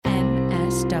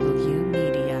MSW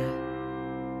Media.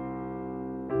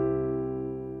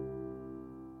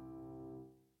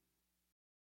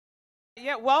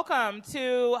 Yeah, welcome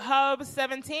to Hub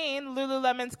 17,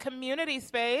 Lululemon's community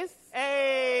space.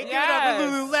 Hey, give Yes. it up for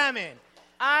Lululemon.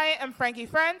 I am Frankie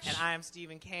French. And I am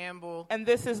Stephen Campbell. And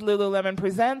this is Lululemon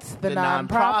Presents The The Nonprofits.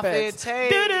 Nonprofits. Hey.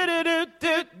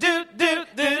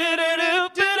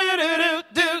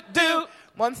 Do-do-do-do-do-do-do-do-do-do-do.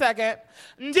 1 second.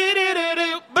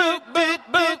 Do-do-do-do, boop, boop,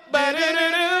 boop,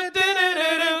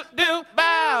 ba-do-do-do-do-do-do-do,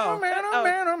 bow.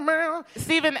 Oh.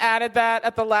 Stephen added that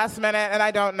at the last minute, and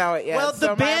I don't know it yet. Well, so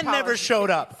the my band never apologies. showed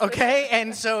up, okay?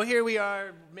 And so here we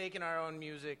are making our own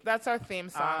music. That's our theme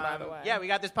song, by the way. Yeah, we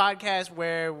got this podcast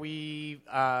where we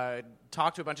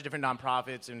talk to a bunch of different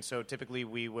nonprofits, and so typically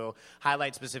we will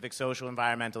highlight specific social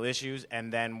environmental issues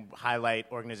and then highlight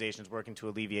organizations working to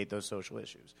alleviate those social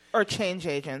issues. Or change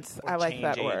agents. Or I like change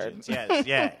that agents. word. Yes,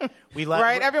 yeah. We love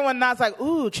Right? Everyone nods like,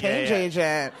 ooh, change yeah.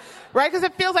 agent. Right? Because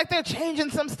it feels like they're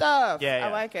changing some stuff. Yeah, yeah.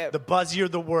 I like it. The buzzier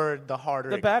the word, the harder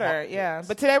The it better, gets. yeah.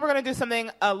 But today we're going to do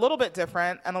something a little bit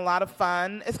different and a lot of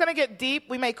fun. It's going to get deep.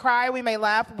 We may cry. We may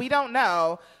laugh. We don't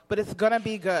know. But it's going to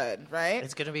be good, right?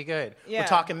 It's going to be good. Yeah. We're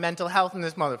talking mental health in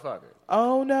this motherfucker.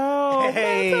 Oh, no.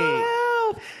 Hey. Mental health.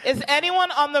 Is anyone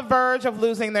on the verge of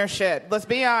losing their shit? Let's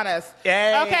be honest.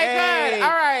 Hey, okay, hey. good. All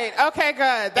right. Okay,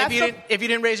 good. That's If you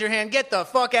didn't raise your hand, get the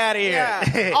fuck out of here.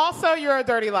 yeah. Also, you're a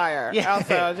dirty liar. Yeah.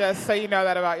 Also, just so you know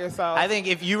that about yourself. I think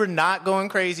if you were not going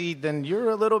crazy, then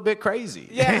you're a little bit crazy.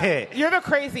 Yeah, you're the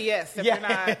craziest if Yeah, you're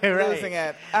not right. losing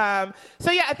it.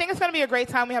 So yeah, I think it's going to be a great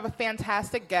time. We have a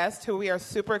fantastic guest who we are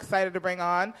super excited to bring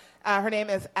on. Her name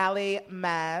is Allie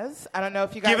Maz. I don't know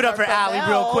if you guys Give it up are for Allie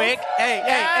real familiar. quick. Hey,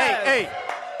 Yes. hey.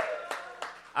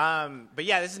 But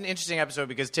yeah, this is an interesting episode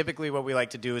because typically what we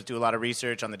like to do is do a lot of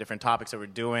research on the different topics that we're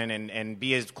doing and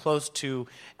be as close to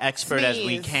expert as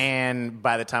we Sneeze. can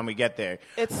by the time we get there.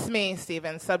 It's me,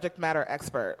 Steven, subject matter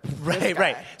expert. This Right, guy.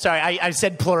 right. Sorry, I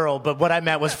said plural, but what I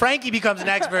meant was Frankie becomes an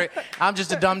expert. I'm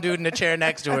just a dumb dude in a chair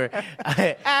next to her.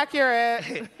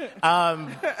 Accurate.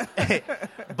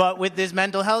 But with this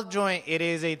mental health joint, it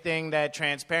is a thing that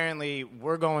transparently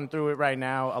we're going through it right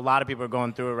now. A lot of people are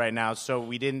going through it right now. So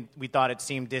we thought it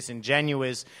seemed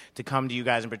disingenuous to come to you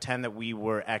guys and pretend that we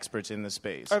were experts in the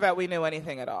space. Or that we knew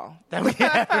anything at all.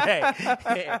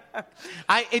 Right.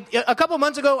 A couple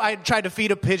months ago, I tried to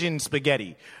feed a pigeon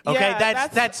spaghetti. Okay,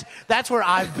 Yeah, that's where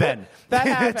I've been. That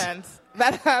happens.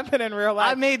 That happened in real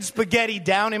life. I made spaghetti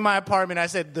down in my apartment. I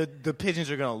said the pigeons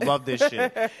are gonna love this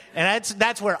shit, and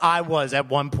that's where I was at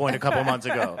one point a couple months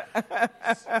ago.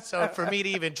 So for me to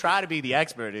even try to be the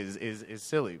expert is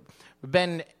silly.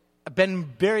 I've been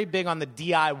very big on the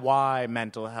DIY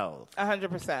mental health.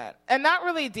 100%. And not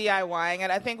really DIYing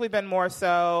it. I think we've been more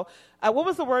so. What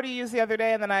was the word you used the other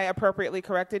day and then I appropriately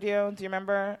corrected you? Do you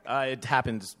remember? It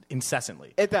happens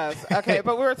incessantly. It does. Okay.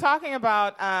 But we were talking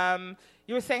about,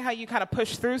 you were saying how you kind of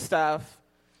push through stuff.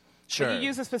 Sure. You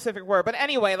use a specific word. But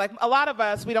anyway, like a lot of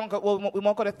us, we won't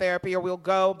go to therapy, or we'll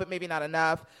go, but maybe not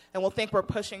enough. And we'll think we're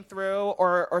pushing through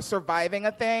or surviving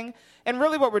a thing. And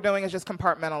really what we're doing is just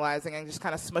compartmentalizing and just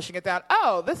kind of smushing it down.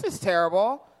 Oh, this is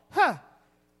terrible. Huh.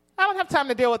 I don't have time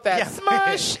to deal with that. Yeah.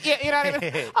 Smush. You know what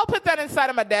I mean? I'll put that inside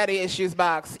of my daddy issues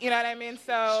box. You know what I mean?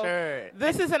 So Sure.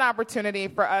 This is an opportunity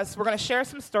for us. We're going to share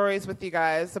some stories with you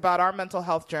guys about our mental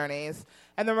health journeys.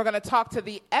 And then we're going to talk to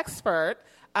the expert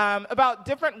about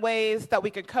different ways that we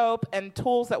could cope and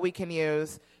tools that we can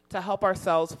use to help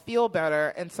ourselves feel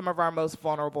better in some of our most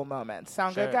vulnerable moments.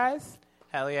 Sound Sure. good, guys?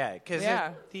 Hell yeah, because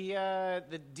Yeah.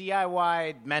 the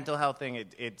DIY mental health thing,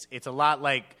 it's a lot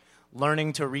like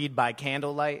learning to read by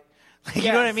candlelight.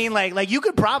 You know what I Yes. mean? Like you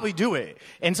could probably do it,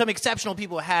 and some exceptional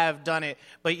people have done it.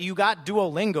 But you got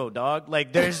Duolingo, dog.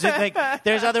 Like there's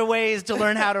there's other ways to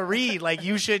learn how to read. Like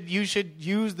you should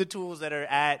use the tools that are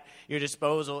at your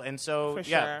disposal. And so For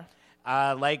yeah.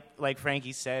 sure. Like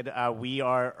Frankie said, we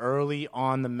are early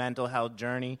on the mental health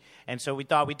journey, and so we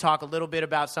thought we'd talk a little bit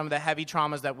about some of the heavy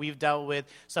traumas that we've dealt with,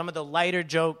 some of the lighter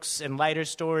jokes and lighter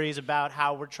stories about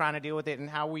how we're trying to deal with it and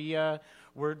how we're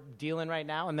dealing right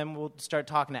now, and then we'll start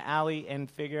talking to Allie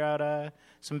and figure out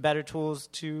some better tools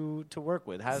to work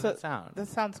with. How does that sound? This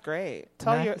sounds great.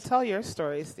 Nice. Tell your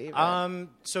story, Steve.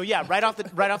 So yeah, right off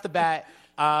the bat.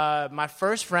 My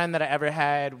first friend that I ever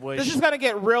had was... This is going to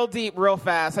get real deep real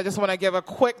fast. I just want to give a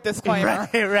quick disclaimer.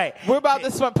 Right. We're about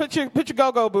to swim. Put your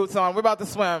go-go boots on. We're about to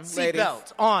swim, ladies.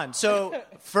 Seatbelt on. So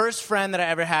first friend that I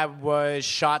ever had was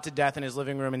shot to death in his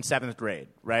living room in 7th grade,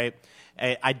 right?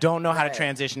 I don't know how to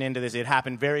transition into this. It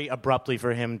happened very abruptly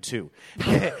for him, too.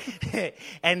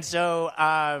 And so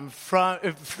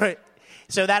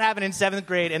So that happened in 7th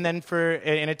grade, and then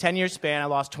in a 10-year span, I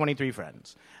lost 23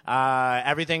 friends.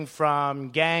 Everything from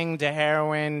gang to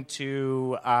heroin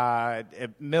to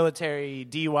military,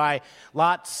 DUI,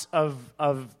 lots of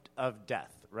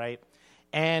death, right?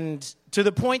 And to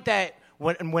the point that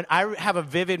when I have a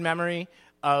vivid memory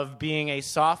of being a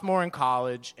sophomore in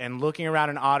college and looking around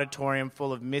an auditorium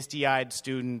full of misty-eyed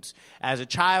students as a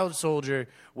child soldier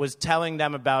was telling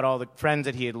them about all the friends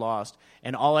that he had lost,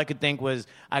 and all I could think was,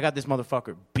 I got this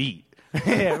motherfucker beat.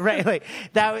 Right, like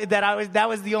that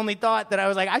was the only thought that I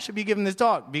was like, I should be giving this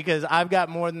talk because I've got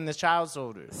more than this child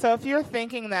soldier. So if you're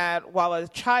thinking that while a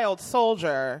child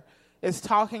soldier is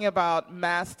talking about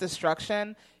mass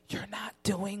destruction, you're not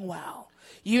doing well.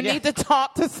 You need to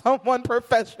talk to someone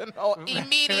professional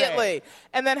immediately. Right.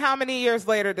 And then how many years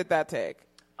later did that take?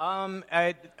 I'm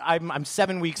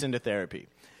 7 weeks into therapy.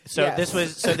 So Yes.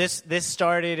 this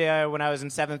started when I was in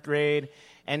 7th grade,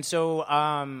 and so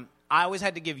I always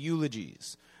had to give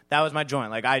eulogies. That was my joint.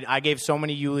 Like I gave so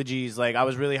many eulogies. Like I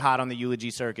was really hot on the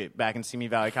eulogy circuit back in Simi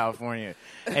Valley, California.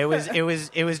 It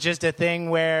was just a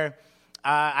thing where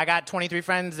I got 23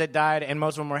 friends that died, and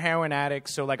most of them were heroin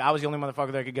addicts. So like I was the only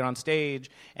motherfucker that could get on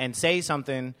stage and say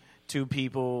something to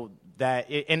people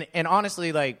and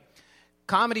honestly, like,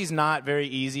 comedy's not very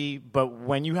easy, but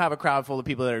when you have a crowd full of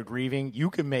people that are grieving, you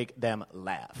can make them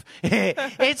laugh.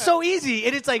 It's so easy,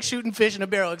 and it's like shooting fish in a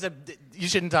barrel, except you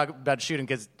shouldn't talk about shooting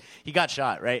because he got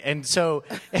shot, right? And so,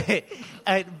 I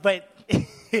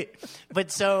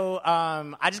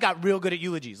just got real good at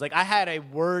eulogies. Like, I had a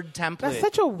word template. That's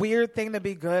such a weird thing to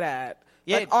be good at.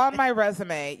 Yeah. Like on my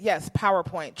resume, yes,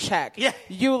 PowerPoint, check. Yeah.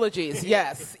 Eulogies,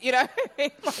 yes. You know,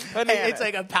 bananas. It's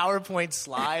like a PowerPoint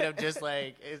slide of just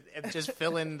like just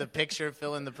fill in the picture,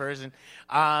 fill in the person.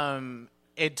 To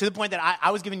the point that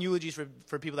I was giving eulogies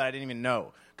for people that I didn't even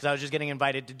know because I was just getting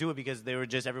invited to do it because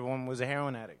everyone was a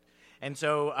heroin addict. And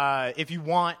so if you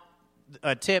want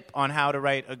a tip on how to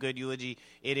write a good eulogy,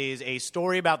 it is a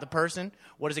story about the person.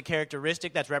 What is a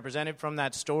characteristic that's represented from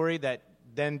that story that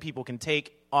then people can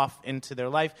take off into their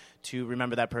life to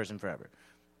remember that person forever.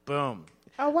 Boom.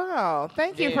 Oh, wow.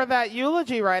 Thank you Yeah. for that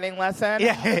eulogy writing lesson.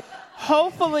 Yeah.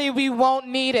 Hopefully we won't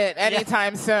need it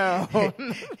anytime soon.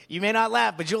 You may not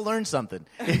laugh, but you'll learn something.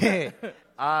 So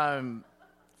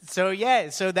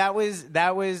that was.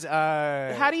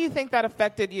 How do you think that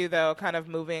affected you, though, kind of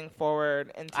moving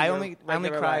forward into I your only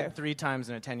regular cried life? 3 times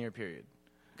in a 10-year period.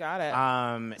 Got it.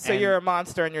 So and- you're a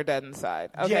monster and you're dead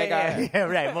inside. Okay, got it. Yeah,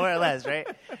 right, more or less, right?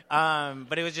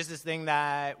 But it was just this thing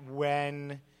that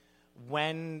when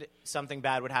something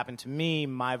bad would happen to me,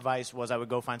 my vice was I would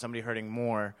go find somebody hurting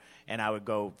more, and I would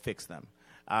go fix them.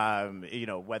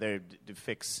 Whether to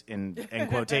fix in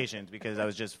quotations because I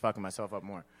was just fucking myself up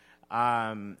more.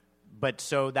 But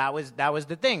so that was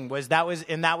the thing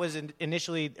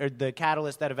initially, or the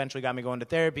catalyst that eventually got me going to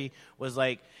therapy was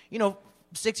like,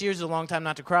 6 years is a long time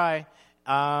not to cry.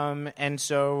 And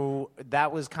so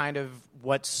that was kind of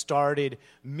what started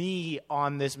me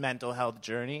on this mental health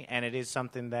journey. And it is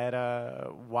something that,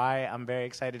 why I'm very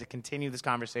excited to continue this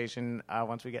conversation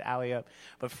once we get Allie up.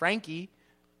 But Frankie,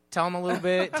 tell him a little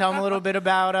bit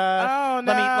about, Oh,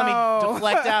 no. let me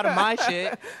deflect out of my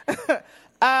shit.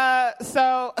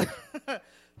 So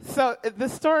the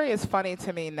story is funny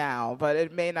to me now, but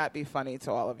it may not be funny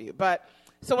to all of you. But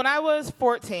so when I was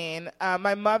 14,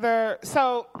 my mother.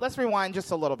 So let's rewind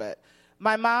just a little bit.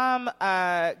 My mom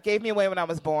gave me away when I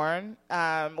was born.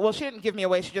 Well, she didn't give me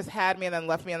away. She just had me and then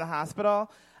left me in the hospital.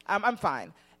 I'm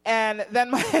fine. And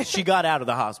then She got out of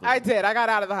the hospital. I did. I got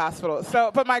out of the hospital.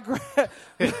 So, but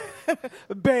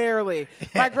barely.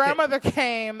 My grandmother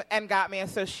came and got me, and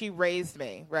so she raised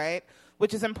me, right?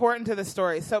 Which is important to the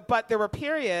story. So, but there were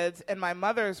periods in my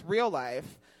mother's real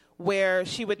life where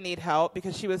she would need help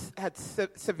because she had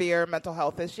severe mental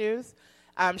health issues.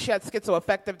 She had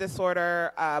schizoaffective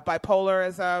disorder,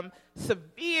 bipolarism,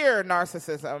 severe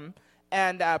narcissism,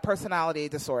 and personality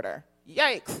disorder.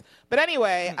 Yikes. But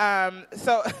anyway,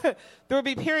 so there would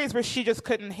be periods where she just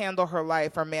couldn't handle her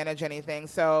life or manage anything.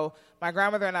 So my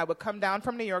grandmother and I would come down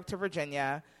from New York to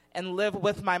Virginia and live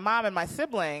with my mom and my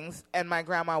siblings, and my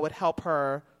grandma would help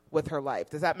her with her life.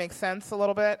 Does that make sense a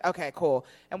little bit? Okay, cool.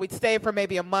 And we'd stay for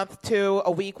maybe a month, 2,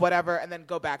 a week, whatever, and then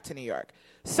go back to New York.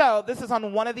 So this is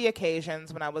on one of the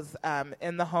occasions when I was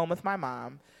in the home with my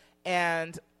mom.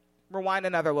 And rewind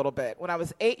another little bit. When I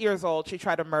was 8 years old, she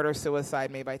tried to murder-suicide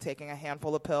me by taking a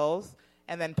handful of pills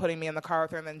and then putting me in the car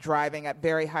with her and then driving at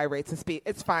very high rates of speed.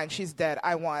 It's fine. She's dead.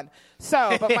 I won.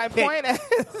 So, but my point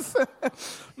is,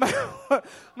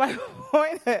 my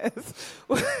point is,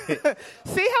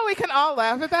 see how we can all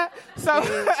laugh at that? So,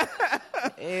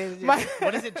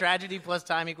 what is it? Tragedy plus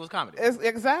time equals comedy.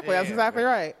 Exactly. That's exactly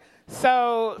right.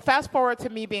 So fast forward to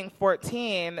me being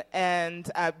 14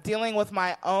 and dealing with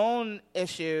my own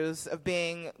issues of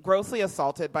being grossly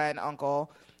assaulted by an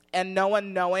uncle and no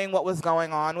one knowing what was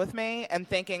going on with me and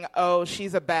thinking, oh,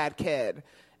 she's a bad kid.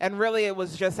 And really it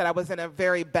was just that I was in a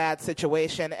very bad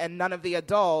situation and none of the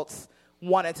adults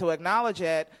wanted to acknowledge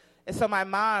it. And so my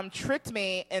mom tricked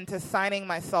me into signing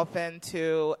myself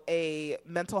into a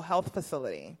mental health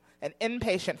facility, an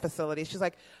inpatient facility. She's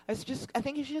like, I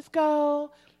think you should just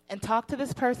go and talk to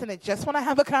this person. They just want to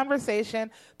have a conversation,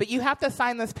 but you have to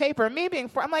sign this paper. And me being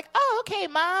I'm like, oh, okay,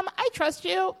 Mom, I trust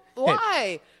you.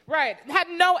 Why? Right. Had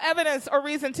no evidence or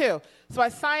reason to. So I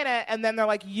sign it, and then they're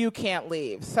like, you can't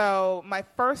leave. So my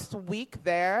first week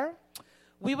there,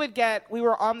 we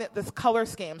were on this color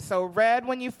scheme. So red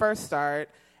when you first start,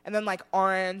 and then like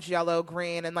orange, yellow,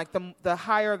 green, and like the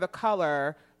higher the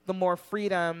color, the more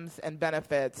freedoms and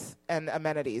benefits and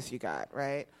amenities you got,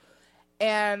 right?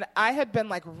 And I had been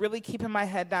like really keeping my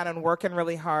head down and working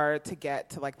really hard to get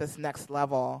to like this next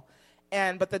level.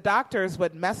 But the doctors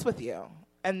would mess with you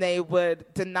and they would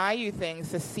deny you things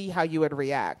to see how you would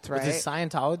react, right? Was this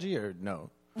Scientology or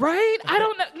no? Right? I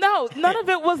don't know. No, none of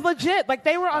it was legit. Like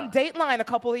they were on Dateline a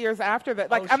couple of years after that.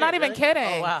 Like I'm not even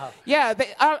kidding. Oh, wow. Yeah,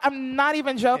 I'm not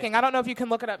even joking. I don't know if you can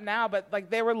look it up now, but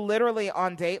like they were literally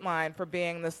on Dateline for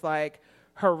being this like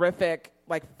horrific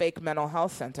like fake mental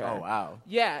health center. Oh wow.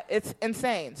 Yeah, it's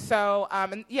insane. So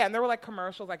and there were like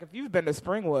commercials like if you've been to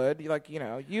Springwood,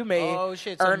 you may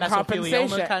earn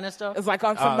compensation kind of stuff. It's like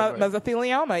on some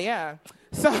mesothelioma, yeah.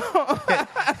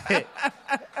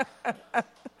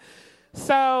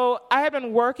 So I had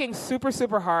been working super,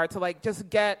 super hard to like just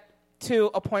get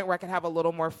to a point where I could have a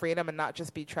little more freedom and not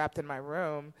just be trapped in my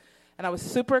room. And I was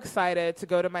super excited to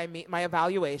go to my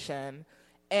evaluation.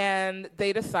 And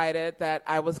they decided that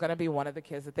I was going to be one of the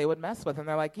kids that they would mess with. And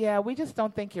they're like, yeah, we just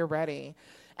don't think you're ready.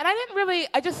 And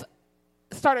I just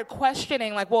started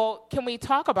questioning, like, well, can we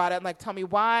talk about it? And like, tell me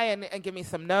why and give me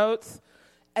some notes.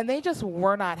 And they just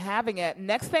were not having it.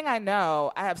 Next thing I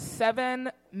know, I have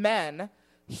 7 men,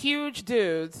 huge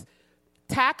dudes,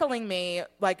 tackling me,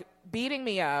 like beating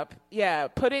me up. Yeah,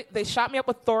 they shot me up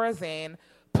with Thorazine,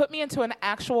 put me into an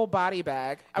actual body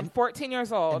bag. I'm 14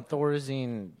 years old. And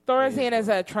Thorazine is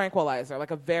a tranquilizer,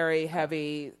 like a very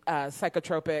heavy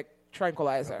psychotropic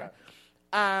tranquilizer.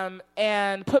 Okay.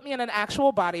 And put me in an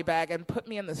actual body bag and put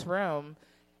me in this room.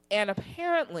 And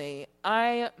apparently,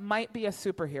 I might be a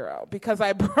superhero because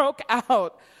I broke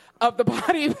out of the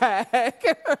body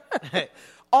bag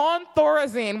on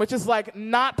Thorazine, which is like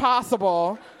not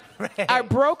possible. Right. I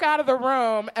broke out of the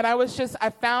room, and I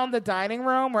found the dining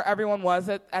room where everyone was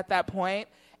at that point.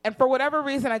 And for whatever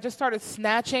reason, I just started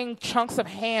snatching chunks of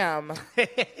ham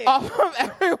off of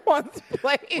everyone's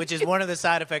plate. Which is one of the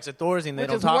side effects of Thorazine they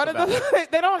don't talk about.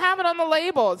 They don't have it on the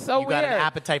label. It's so weird. You got an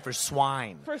appetite for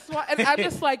swine. And I'm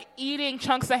just like eating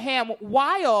chunks of ham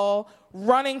while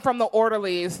running from the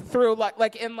orderlies through like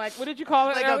what did you call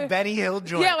it? Like a Benny Hill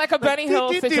joint. Yeah, like a Benny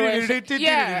Hill situation.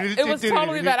 Yeah, it was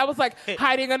totally that. I was like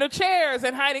hiding under chairs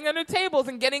and hiding under tables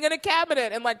and getting in a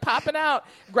cabinet and like popping out,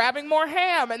 grabbing more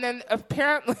ham, and then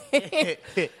apparently.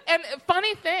 And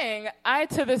funny thing, I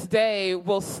to this day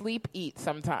will sleep eat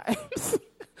sometimes.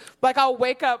 Like I'll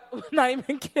wake up, not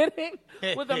even kidding,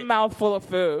 with a mouthful of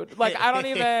food. Like I don't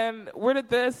even. Where did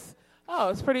this? Oh,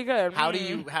 it's pretty good.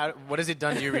 What has it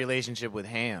done to your relationship with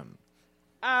ham?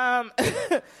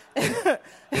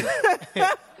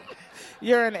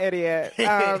 You're an idiot.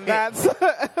 That's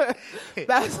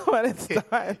what it's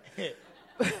done.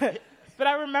 But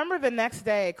I remember the next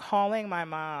day calling my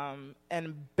mom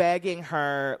and begging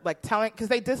her, like because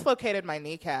they dislocated my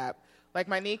kneecap. Like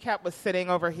my kneecap was sitting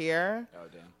over here. Oh,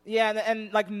 damn. Yeah,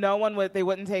 and like they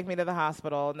wouldn't take me to the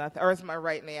hospital, nothing, or it's my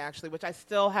right knee actually, which I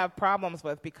still have problems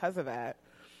with because of that.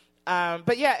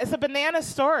 But yeah, it's a banana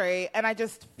story, and I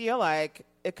just feel like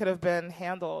it could have been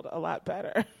handled a lot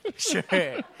better. Sure.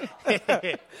 Was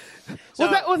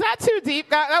that too deep?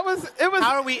 It was.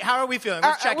 How are we feeling?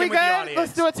 Let's check in with the audience.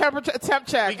 Let's do a temp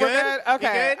check. We good? Okay. We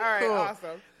good? All right. Cool.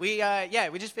 Awesome. We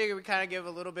just figured we'd kind of give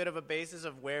a little bit of a basis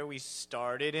of where we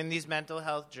started in these mental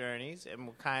health journeys, and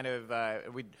we'll kind of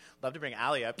we'd love to bring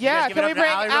Allie up. Can we bring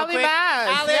Allie Maz?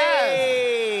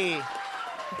 Allie.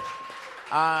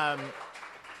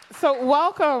 Yes. So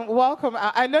welcome.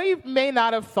 I know you may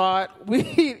not have thought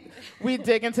we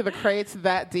dig into the crates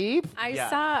that deep. I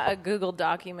saw a Google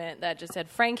document that just said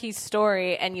Frankie's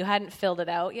story, and you hadn't filled it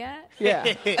out yet.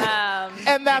 Yeah.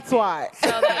 And that's why.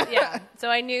 So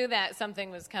I knew that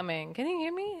something was coming. Can you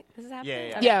hear me? Is this happening?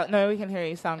 Yeah. Okay. Yeah, no, we can hear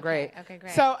you. You sound great. Okay,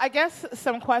 great. So I guess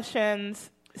some questions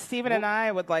Stephen and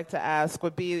I would like to ask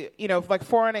would be, like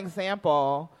for an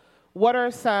example, what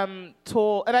are some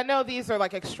tools, and I know these are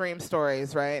like extreme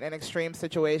stories, right, and extreme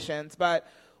situations, but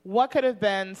what could have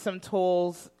been some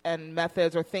tools and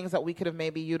methods or things that we could have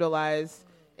maybe utilized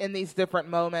in these different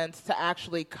moments to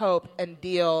actually cope and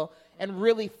deal and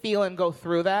really feel and go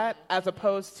through that, as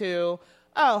opposed to,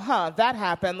 that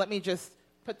happened, let me just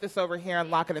put this over here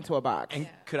and lock it into a box. And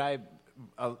could I,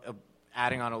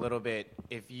 adding on a little bit,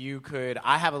 if you could,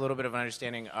 I have a little bit of an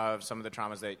understanding of some of the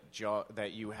traumas that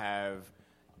you have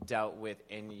dealt with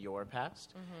in your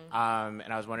past.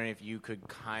 And I was wondering if you could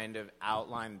kind of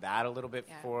outline that a little bit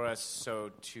for us,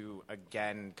 so to,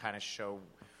 again, kind of show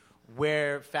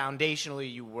where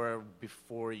foundationally you were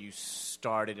before you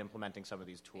started implementing some of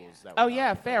these tools.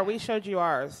 That Fair. We showed you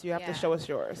ours. You have to show us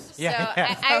yours. So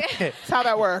That's how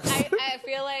that works. I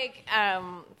feel like,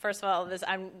 first of all,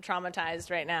 I'm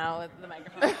traumatized right now with the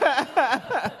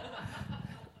microphone.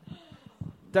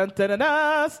 Dun, dun, dun,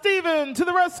 dun, Stephen to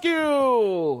the rescue.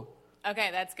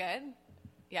 Okay, that's good.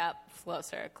 Yep,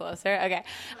 closer. Okay.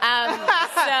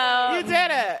 You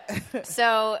did it.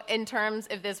 So in terms,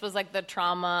 if this was like the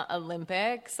trauma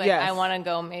Olympics, like Yes. I want to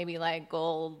go maybe like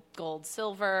gold,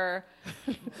 silver,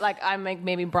 like I make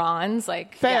maybe bronze,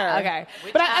 like Fair. Yeah, okay.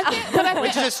 But I think,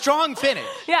 which is a strong finish.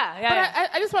 Yeah.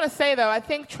 I just want to say though, I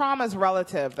think trauma is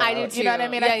relative. Though. I do too. You know what I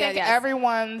mean? Yeah, I think yes.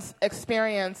 everyone's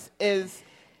experience is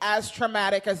as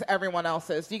traumatic as everyone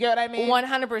else's. Do you get what I mean?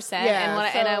 100%. Yeah,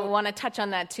 And I so- want to touch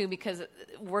on that too, because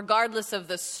regardless of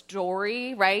the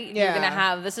story, right? Yeah. You're going to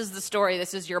have, this is the story,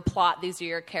 this is your plot, these are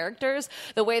your characters.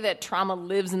 The way that trauma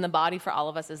lives in the body for all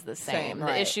of us is the same.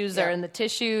 right. The issues Yeah. are in the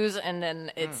tissues, and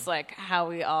then it's like how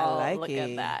we all look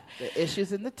at that. The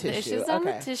issues in the tissue. The issues on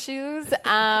the tissues.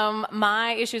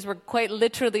 My issues were quite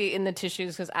literally in the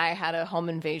tissues, because I had a home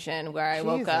invasion where I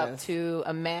woke up Jesus. to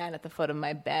a man at the foot of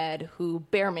my bed who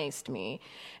bear maced me.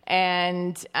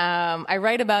 And I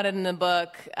write about it in the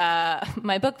book,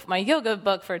 my yoga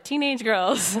book for teenage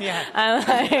girls.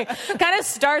 Yeah. Kind of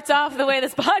starts off the way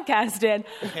this podcast did.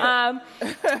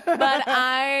 But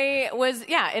I was,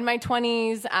 in my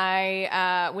 20s,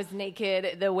 I was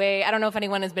naked the way, I don't know if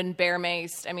anyone has been bear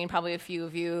maced. I mean, probably a few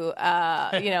of you,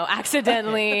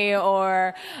 accidentally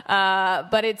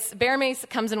but it's, bear mace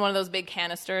comes in one of those big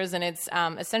canisters, and it's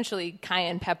essentially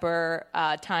cayenne pepper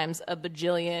times a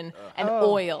bajillion and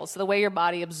oil. So the way your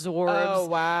body absorbs, it is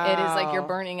like you're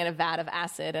burning in a vat of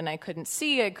acid. And I couldn't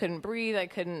see, I couldn't breathe,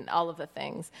 all of the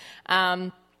things.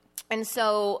 And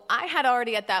so I had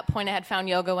already at that point, I had found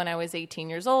yoga when I was 18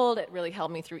 years old. It really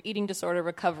helped me through eating disorder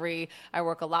recovery. I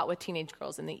work a lot with teenage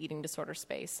girls in the eating disorder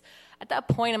space. At that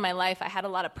point in my life, I had a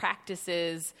lot of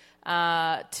practices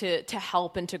to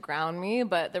help and to ground me,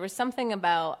 but there was something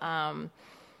about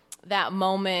that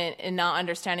moment and not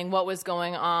understanding what was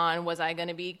going on. Was I going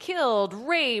to be killed,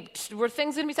 raped? Were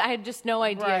things going to be... I had just no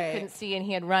idea. Right. I couldn't see, and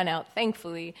he had run out.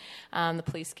 Thankfully, the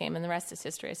police came, and the rest is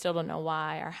history. I still don't know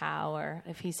why or how or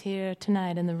if he's here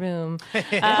tonight in the room.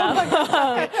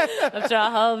 After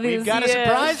all these We've got a years.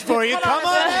 surprise for you. Come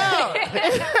on out.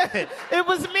 It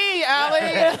was me,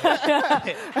 Allie.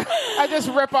 I just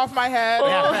rip off my head.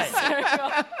 Yeah,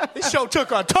 right. This show took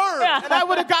a turn. And I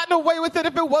would have gotten away with it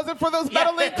if it wasn't for those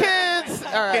meddling kids.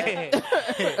 All right.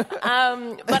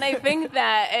 But I think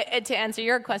that to answer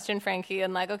your question, Frankie,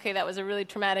 and okay, that was a really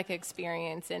traumatic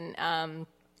experience, and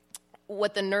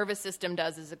what the nervous system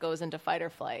does is it goes into fight or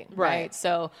flight, right?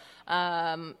 So,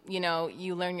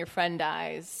 you learn your friend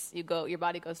dies, your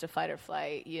body goes to fight or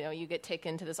flight. You get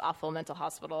taken to this awful mental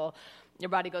hospital. Your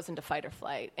body goes into fight or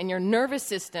flight, and your nervous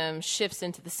system shifts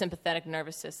into the sympathetic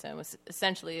nervous system, which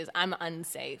essentially is I'm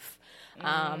unsafe.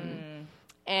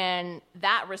 And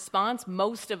that response,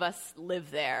 most of us live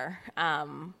there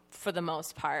for the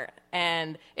most part.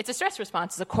 And it's a stress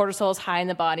response. The cortisol is high in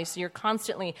the body, so you're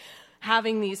constantly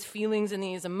having these feelings and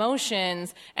these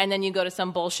emotions, and then you go to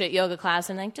some bullshit yoga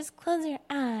class and just close your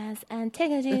eyes and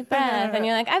take a deep breath, and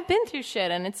you're like, I've been through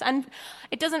shit, and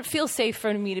it doesn't feel safe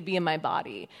for me to be in my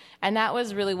body. And that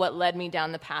was really what led me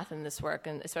down the path in this work,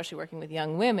 and especially working with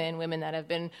young women that have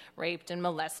been raped and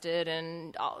molested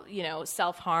and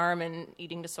self-harm and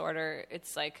eating disorder.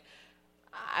 It's like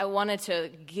I wanted to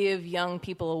give young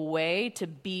people a way to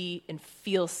be and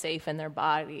feel safe in their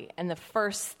body, and the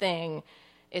first thing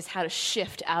is how to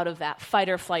shift out of that fight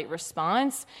or flight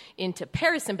response into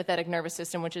parasympathetic nervous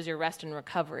system, which is your rest and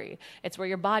recovery. It's where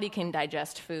your body can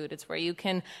digest food. It's where you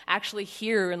can actually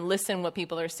hear and listen what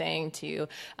people are saying to you.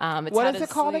 It's What how is to it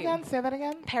called sleep. again? Say that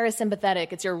again.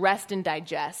 Parasympathetic. It's your rest and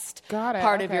digest Got it,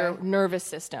 part of okay. your nervous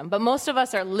system. But most of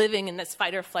us are living in this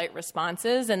fight or flight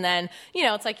responses, and then,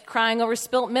 it's like crying over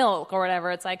spilt milk or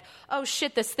whatever. It's like, oh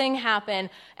shit, this thing happened,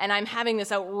 and I'm having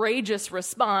this outrageous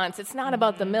response. It's not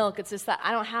about the milk. It's just that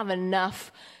I don't have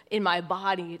enough in my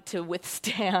body to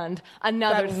withstand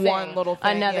another That thing. one little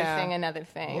thing, Another yeah. thing, another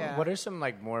thing. Yeah. What are some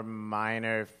more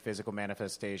minor physical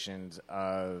manifestations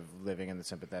of living in the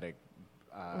sympathetic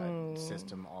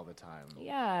system all the time?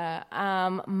 Yeah.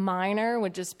 Minor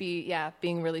would just be,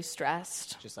 being really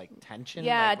stressed. Just tension?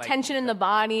 Yeah, tension in the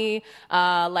body,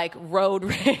 like road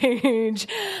rage,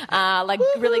 like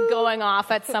really going off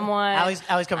at someone.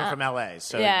 Allie's coming from LA,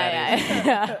 so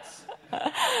Yeah.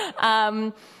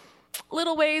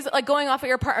 Little ways, like going off at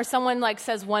your partner, someone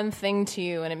says one thing to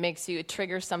you and it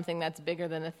triggers something that's bigger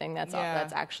than the thing that's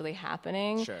actually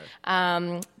happening. Sure.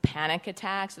 Panic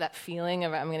attacks, that feeling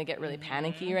of I'm going to get really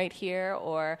panicky right here.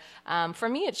 Or for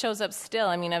me, it shows up still.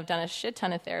 I mean, I've done a shit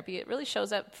ton of therapy. It really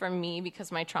shows up for me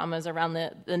because my trauma is around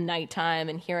the nighttime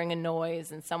and hearing a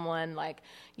noise and someone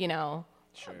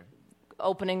Sure.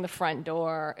 opening the front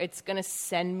door. It's going to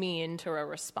send me into a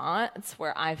response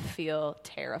where I feel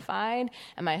terrified.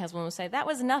 And my husband will say, that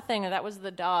was nothing, or that was the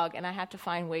dog. And I have to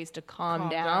find ways to calm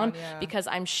down because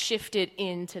I'm shifted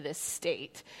into this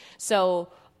state. So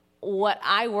what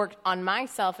I worked on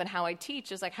myself and how I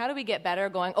teach is how do we get better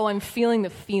going, I'm feeling the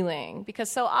feeling? Because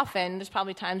so often there's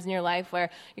probably times in your life where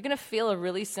you're going to feel a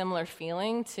really similar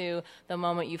feeling to the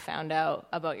moment you found out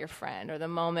about your friend or the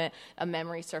moment a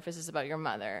memory surfaces about your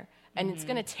mother. And it's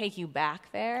going to take you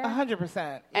back there.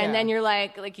 100%. And then you're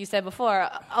like you said before,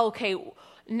 okay,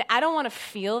 I don't want to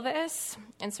feel this.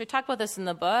 And so we talk about this in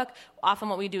the book. Often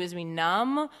what we do is we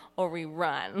numb or we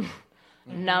run.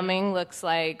 Numbing looks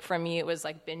like, for me, it was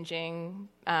binging,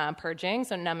 purging.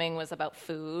 So numbing was about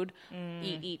food.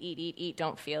 Eat,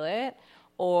 don't feel it.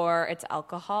 Or it's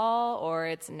alcohol, or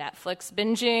it's Netflix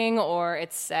binging, or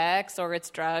it's sex, or it's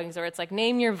drugs, or it's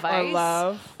name your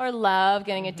vice. Or love,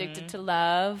 getting addicted to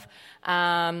love.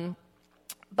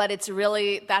 But it's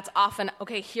really, that's often,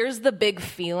 okay, here's the big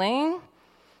feeling.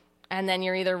 And then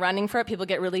you're either running for it. People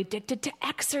get really addicted to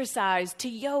exercise, to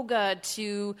yoga,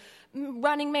 to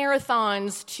running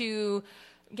marathons, to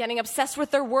getting obsessed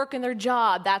with their work and their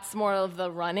job. That's more of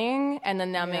the running, and the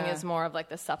numbing is more of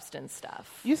the substance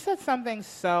stuff. You said something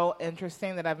so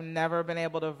interesting that I've never been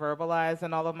able to verbalize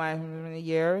in all of my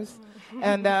years.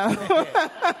 And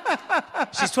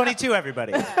She's 22,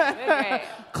 everybody. Okay.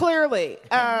 clearly.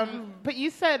 But you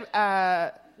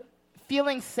said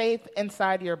feeling safe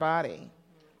inside your body.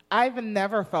 I've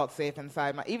never felt safe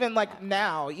inside even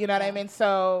now, you know what I mean?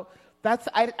 So that's,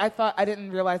 I thought, I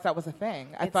didn't realize that was a thing.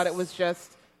 I thought it was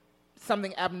just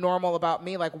something abnormal about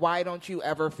me. Why don't you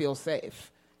ever feel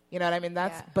safe? You know what I mean?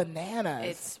 That's bananas.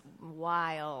 It's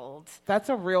wild. That's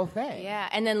a real thing. Yeah,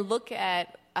 and then look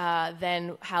at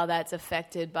then how that's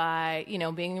affected by,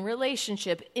 being in a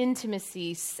relationship,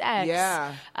 intimacy,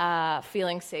 sex,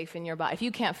 feeling safe in your body. If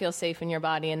you can't feel safe in your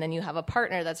body and then you have a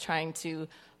partner that's trying to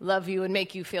love you and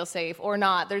make you feel safe or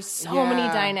not, there's so many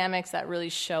dynamics that really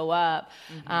show up.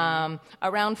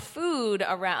 Around food,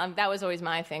 that was always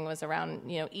my thing, was around,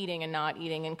 eating and not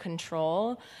eating and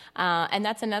control. And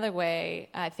that's another way,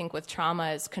 I think, with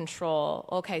trauma is control.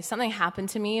 Okay, something happened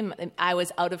to me and I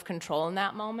was out of control in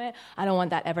that moment. I don't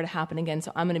want that ever to happen again,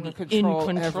 so I'm going to be in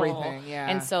control. Everything,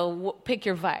 And so pick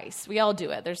your vice. We all do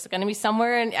it. There's going to be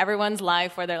somewhere in everyone's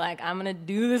life where they're like, I'm going to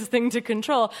do this thing to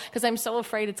control because I'm so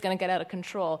afraid it's going to get out of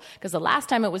control. Because the last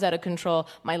time it was out of control,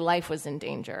 my life was in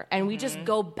danger. And we just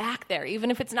go back there.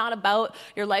 Even if it's not about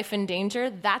your life in danger,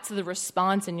 that's the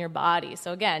response in your body.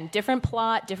 So again, different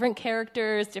plot, different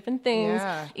characters, different things.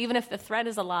 Yeah. Even if the threat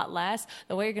is a lot less,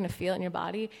 the way you're going to feel it in your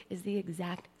body is the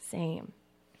exact same.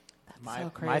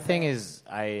 So crazy. My thing is,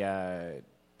 I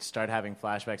start having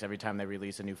flashbacks every time they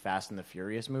release a new Fast and the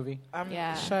Furious movie.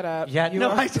 Shut up. Yeah, You no,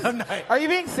 are- I'm not. Are you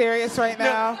being serious right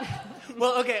now?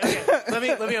 Well, okay. Let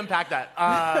me unpack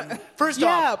that. First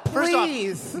off,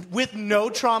 please. with no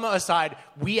trauma aside,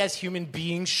 we as human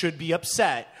beings should be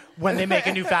upset when they make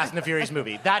a new Fast and the Furious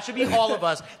movie. That should be all of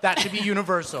us. That should be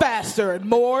universal. Faster and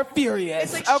more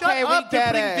furious. It's shut okay, up. we They're get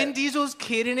putting it. Vin Diesel's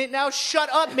kid in it now. Shut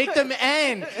up. Make them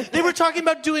end. They were talking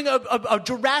about doing a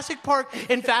Jurassic Park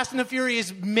and Fast and the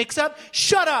Furious mix-up.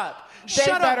 Shut up.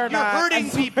 Shut better up. You're not. hurting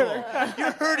people.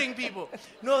 You're hurting people.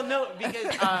 No,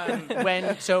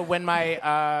 because when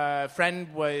my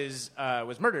friend was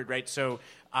murdered, right? So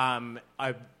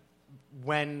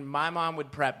when my mom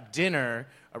would prep dinner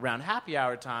around happy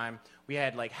hour time, we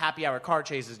had like happy hour car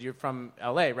chases. You're from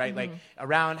LA, right? Like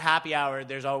around happy hour,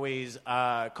 there's always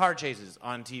car chases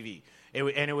on TV.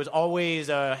 And it was always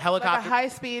a helicopter. Like a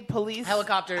high-speed police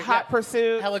helicopter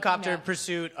pursuit. Helicopter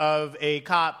pursuit of a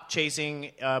cop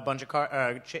chasing a bunch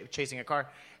of chasing a car.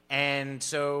 And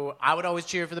so I would always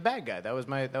cheer for the bad guy. That was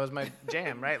my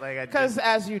jam, right? Like because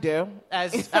as you do, I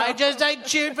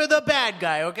cheered for the bad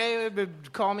guy. Okay,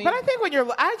 call me. But I think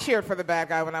I cheered for the bad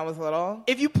guy when I was little.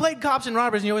 If you played cops and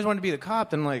robbers and you always wanted to be the cop,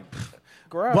 then like,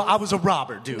 gross. Well, I was a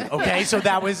robber, dude. Okay, so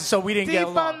we didn't get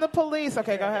along. Defund the police.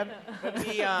 Okay, go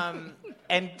ahead.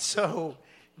 And so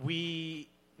we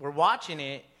were watching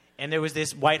it, and there was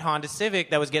this white Honda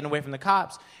Civic that was getting away from the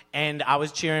cops, and I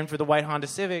was cheering for the white Honda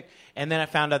Civic, and then I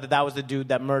found out that was the dude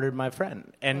that murdered my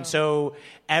friend. And so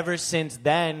ever since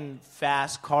then,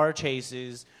 fast car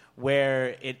chases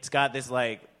where it's got this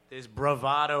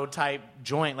bravado type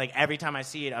joint, like every time I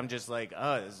see it, I'm just like,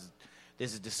 oh,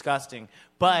 this is disgusting.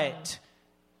 But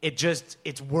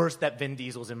it's worse that Vin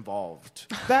Diesel's involved,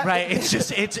 right?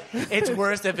 It's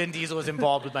worse that Vin Diesel is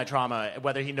involved with my trauma,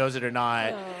 whether he knows it or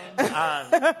not.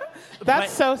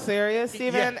 That's so serious,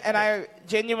 Steven, and I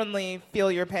genuinely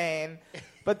feel your pain.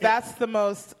 But that's the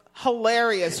most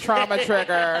hilarious trauma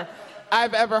trigger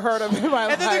I've ever heard of in my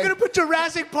life. And then they're going to put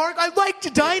Jurassic Park. I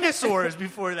liked dinosaurs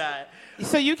before that.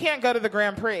 So you can't go to the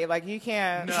Grand Prix, like you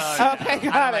can't. No. Okay,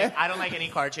 got it. I don't like any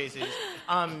car chases.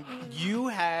 You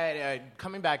had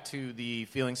coming back to the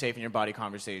feeling safe in your body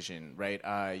conversation, right?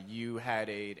 You had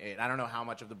I don't know how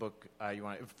much of the book you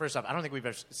want. First off, I don't think we've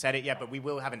ever said it yet, but we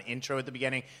will have an intro at the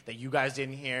beginning that you guys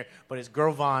didn't hear. But it's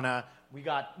Girlvana. We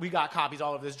got copies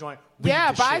all over this joint.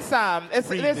 Yeah, buy some. It's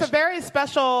a very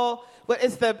special.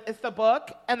 It's the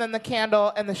book and then the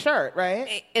candle and the shirt,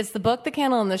 right? It's the book, the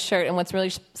candle, and the shirt. And what's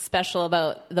really special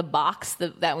about the box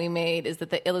that we made is that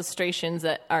the illustrations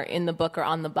that are in the book are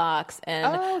on the box,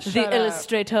 and the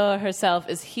illustrator herself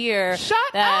is here. Shut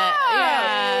up!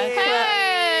 Yeah.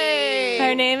 Hey!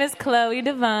 Her name is Chloe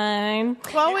Devine.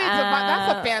 Chloe Devine.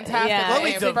 That's a fantastic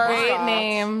name. It's a great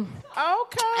name.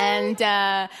 Okay. And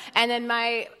then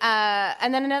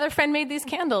and then another friend made these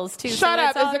candles too. Shut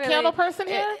up! Is the candle person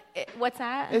here? What's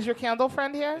that? Is your candle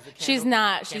friend here? She's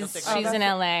not. She's in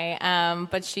LA.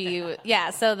 But she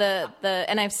So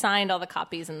and I've signed all the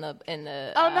copies in the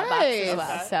box as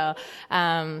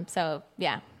well. So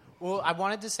yeah. Well, I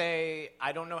wanted to say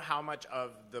I don't know how much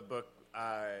of the book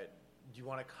you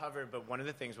want to cover, but one of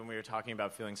the things when we were talking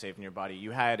about feeling safe in your body,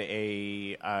 you had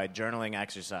a journaling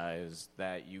exercise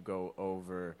that you go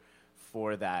over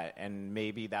for that, and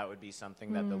maybe that would be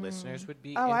something that the listeners would be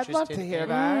interested in. I'd love to hear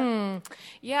that.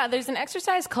 Yeah, there's an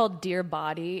exercise called Dear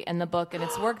Body in the book, and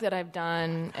it's work that I've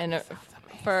done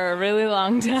for a really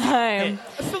long time.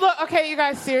 So look, okay, you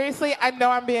guys, seriously, I know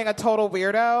I'm being a total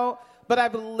weirdo, but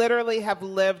I've literally have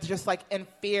lived just like in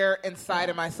fear inside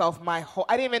of myself I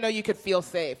didn't even know you could feel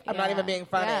safe. I'm not even being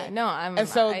funny. Yeah, no,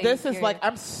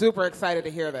 I'm super excited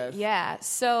to hear this. Yeah,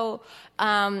 so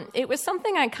it was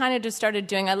something I kind of just started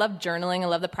doing. I love journaling. I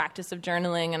love the practice of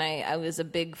journaling, and I was a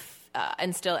big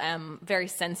and still am very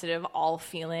sensitive, all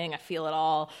feeling. I feel it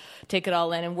all, take it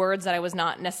all in. And words that I was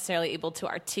not necessarily able to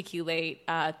articulate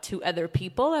to other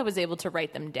people, I was able to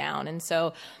write them down. And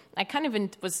so I kind of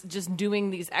was just doing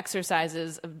these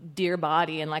exercises of Dear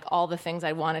Body and like all the things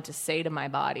I wanted to say to my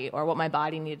body or what my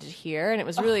body needed to hear. And it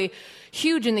was really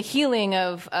huge in the healing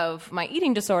of my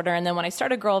eating disorder. And then when I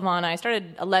started Girlvana, I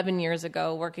started 11 years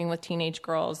ago working with teenage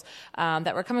girls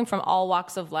that were coming from all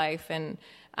walks of life. And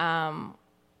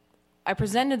I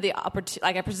presented the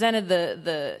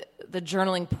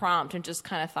journaling prompt and just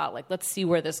kind of thought, like, let's see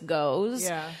where this goes.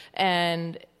 Yeah.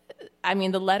 And I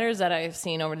mean, the letters that I've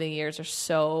seen over the years are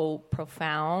so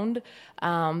profound,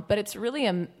 but it's really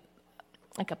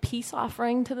like a peace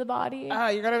offering to the body. Oh,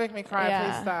 you're gonna make me cry.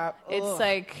 Yeah. Please stop. It's Ugh.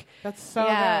 like that's so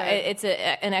good. It's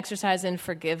an exercise in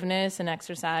forgiveness, an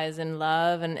exercise in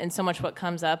love, and so much what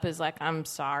comes up is like, I'm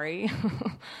sorry,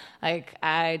 like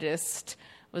I just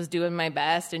was doing my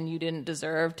best and you didn't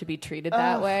deserve to be treated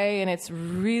that way. And it's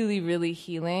really, really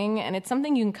healing. And it's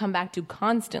something you can come back to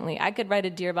constantly. I could write a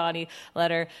Dear Body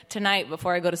letter tonight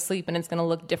before I go to sleep, and it's going to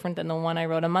look different than the one I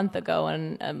wrote a month ago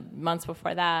and months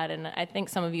before that. And I think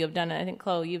some of you have done it. I think,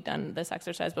 Chloe, you've done this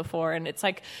exercise before. And it's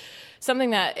like something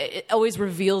that it always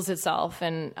reveals itself.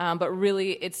 And but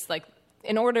really, it's like,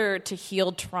 in order to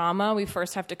heal trauma, we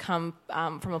first have to come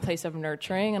from a place of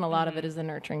nurturing, and a lot of it is the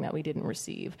nurturing that we didn't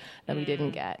receive, that we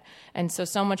didn't get. And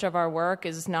so much of our work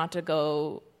is not to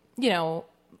go,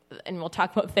 and we'll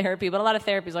talk about therapy, but a lot of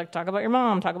therapy is like, talk about your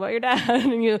mom, talk about your dad,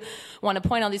 and you want to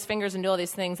point all these fingers and do all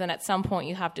these things, and at some point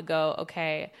you have to go,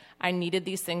 okay, I needed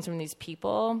these things from these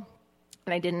people,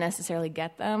 and I didn't necessarily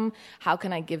get them. How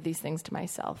can I give these things to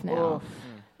myself now? Oof.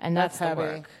 And that's the heavy.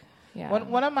 work. Yeah.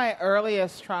 One of my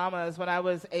earliest traumas, when I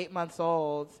was 8 months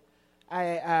old, I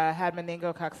had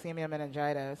meningococcemia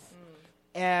meningitis,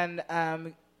 and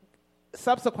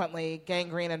subsequently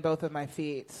gangrene in both of my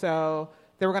feet. So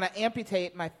they were going to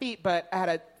amputate my feet, but I had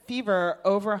a fever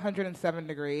over 107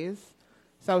 degrees.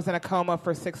 So I was in a coma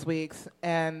for 6 weeks,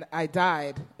 and I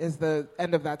died, is the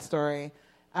end of that story,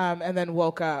 and then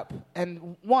woke up.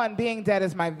 And being dead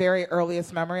is my very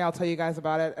earliest memory. I'll tell you guys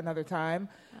about it another time.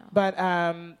 But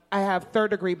I have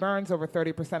third-degree burns over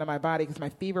 30% of my body because my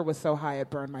fever was so high it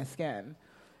burned my skin.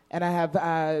 And I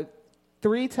have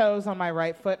 3 toes on my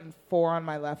right foot and 4 on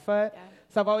my left foot. Yeah.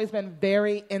 So I've always been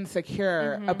very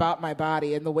insecure about my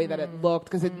body and the way that it looked,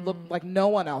 because it looked like no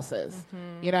one else's.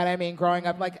 You know what I mean? Growing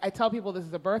up, like I tell people this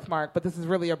is a birthmark, but this is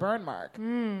really a burn mark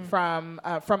from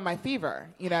my fever.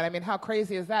 You know what I mean? How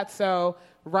crazy is that? So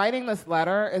writing this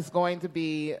letter is going to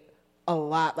be a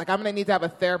lot. Like, I'm going to need to have a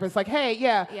therapist. Like, hey,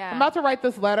 I'm about to write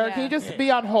this letter. Yeah. Can you just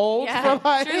be on hold for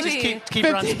like... Truly. Just keep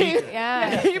her on speaker.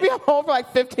 Can you be on hold for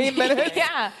like 15 minutes?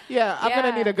 I'm going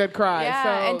to need a good cry. Yeah, so,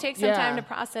 and take some time to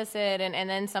process it. And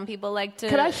then some people like to...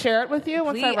 Could I share it with you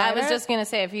once I write I was just going to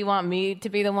say, if you want me to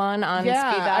be the one on speed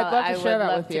dial, I'd love to share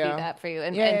that with you. I would love to be that for you.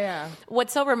 And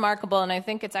what's so remarkable, and I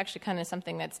think it's actually kind of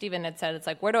something that Stephen had said, it's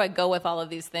like, where do I go with all of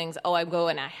these things? Oh, I go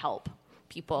and I help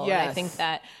people. Yes. And I think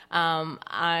that I'm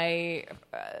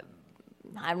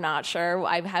not sure.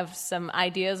 I have some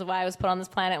ideas of why I was put on this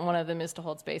planet, and one of them is to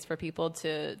hold space for people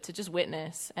to just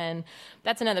witness. And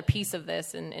that's another piece of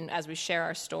this, and as we share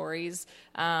our stories,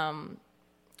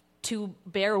 to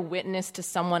bear witness to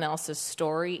someone else's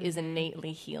story is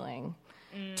innately healing.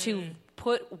 To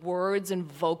put words and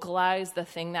vocalize the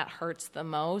thing that hurts the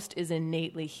most is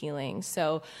innately healing.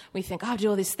 So we think, I do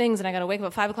all these things, and I got to wake up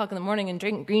at 5 o'clock in the morning and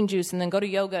drink green juice and then go to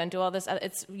yoga and do all this.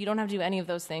 You don't have to do any of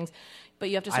those things, but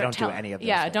you have to start telling. I don't do any of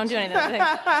those things. Don't do any of those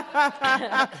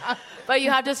things. But you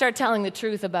have to start telling the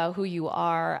truth about who you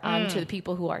are to the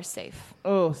people who are safe.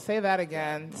 Oh, say that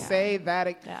again. Yeah. Say that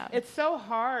again. Yeah. It's so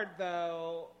hard,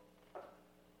 though.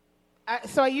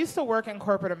 So I used to work in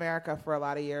corporate America for a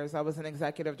lot of years. I was an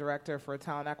executive director for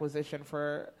talent acquisition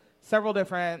for several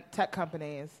different tech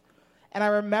companies. And I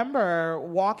remember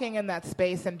walking in that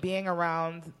space and being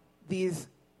around these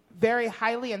very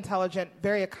highly intelligent,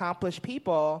 very accomplished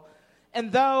people.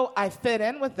 And though I fit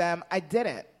in with them, I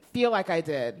didn't feel like I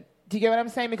did. Do you get what I'm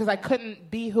saying? Because I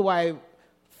couldn't be who I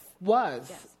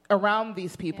was around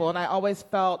these people. And I always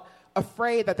felt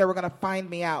afraid that they were going to find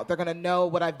me out. They're going to know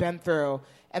what I've been through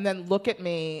and then look at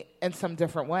me in some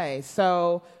different way.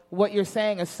 So what you're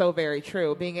saying is so very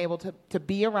true. Being able to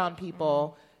be around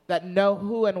people that know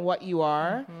who and what you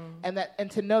are, and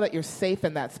to know that you're safe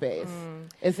in that space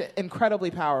is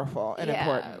incredibly powerful and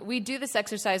important. We do this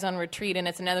exercise on retreat, and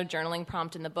it's another journaling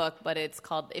prompt in the book, but it's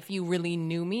called If You Really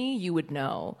Knew Me, You Would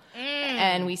Know.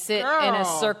 And we sit in a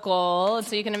circle,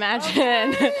 so you can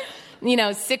imagine...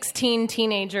 16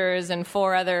 teenagers and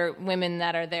 4 other women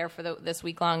that are there for this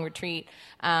week-long retreat.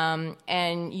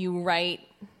 And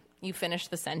you finish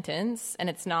the sentence, and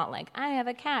it's not like, I have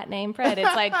a cat named Fred.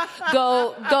 It's like,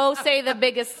 go say the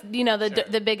biggest,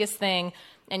 the biggest thing,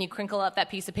 and you crinkle up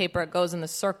that piece of paper, it goes in the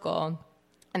circle,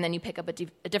 and then you pick up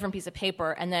a different piece of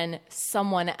paper, and then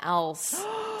someone else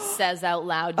says out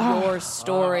loud your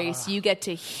story, so you get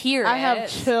to hear it. I have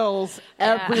chills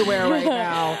everywhere right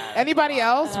now. Anybody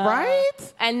else, right?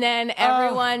 And then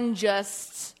everyone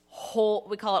just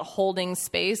we call it holding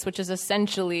space, which is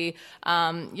essentially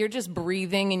you're just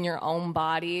breathing in your own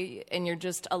body, and you're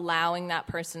just allowing that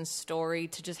person's story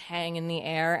to just hang in the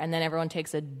air, and then everyone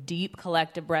takes a deep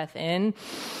collective breath in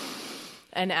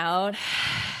and out.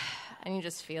 And you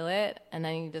just feel it, and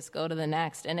then you just go to the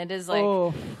next. And it is like,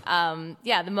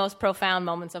 the most profound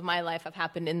moments of my life have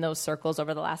happened in those circles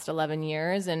over the last 11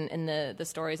 years, and in the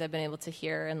stories I've been able to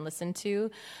hear and listen to.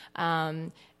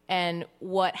 And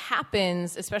what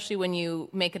happens, especially when you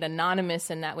make it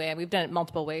anonymous in that way, we've done it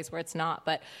multiple ways where it's not,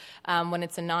 but when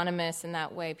it's anonymous in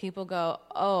that way, people go,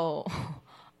 oh,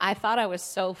 I thought I was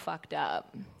so fucked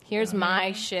up. Here's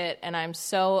my shit, and I'm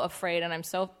so afraid, and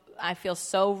I feel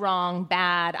so wrong,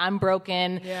 bad, I'm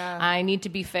broken, I need to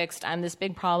be fixed, I'm this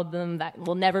big problem that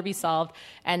will never be solved.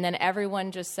 And then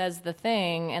everyone just says the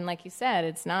thing, and like you said,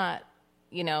 it's not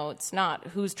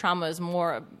whose trauma is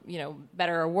more,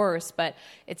 better or worse, but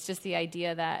it's just the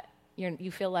idea that you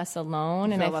feel less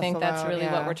alone. And I think that's really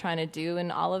what we're trying to do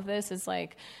in all of this is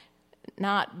like,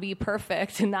 not be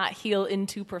perfect and not heal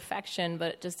into perfection,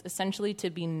 but just essentially to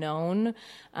be known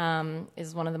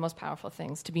is one of the most powerful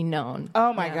things, to be known.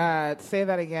 Oh, my God. Say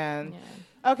that again. Yeah.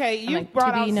 Okay, you like,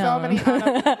 brought to out be so known. many...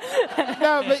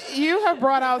 No, but you have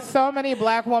brought out so many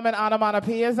black woman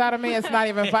onomatopoeias out of me, it's not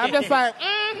even fun. I'm just like,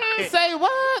 say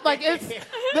what? Like,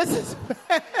 this is...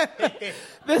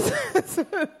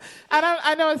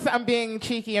 I know I'm being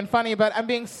cheeky and funny, but I'm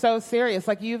being so serious.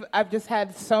 Like, I've just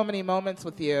had so many moments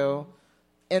with you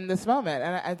in this moment,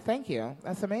 and I thank you.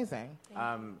 That's amazing.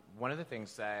 One of the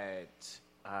things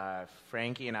that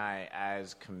Frankie and I,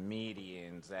 as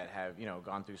comedians that have,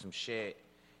 gone through some shit,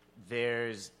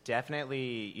 there's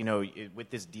definitely, with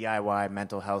this DIY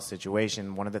mental health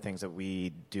situation, one of the things that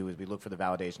we do is we look for the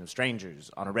validation of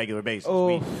strangers on a regular basis.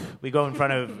 We go in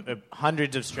front of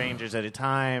hundreds of strangers at a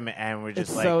time, and we're just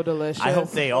It's like, so delicious. I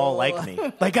hope they all like me.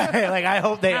 I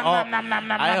hope they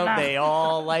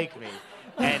all like me.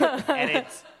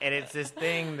 And it's this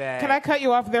thing that... Can I cut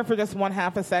you off there for just one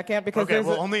half a second? Because Okay,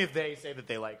 well, only if they say that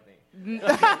they like me.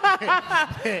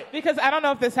 Because I don't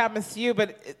know if this happens to you,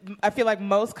 but I feel like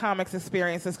most comics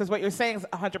experience this, because what you're saying is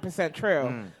 100%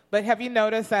 true. But have you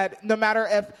noticed that no matter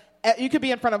if you could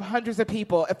be in front of hundreds of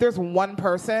people, if there's one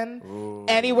person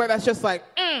anywhere that's just like,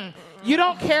 you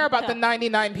don't care about the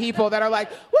 99 people that are like,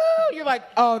 woo! You're like,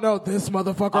 oh no, this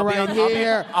motherfucker right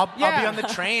here. I'll be on the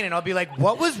train and I'll be like,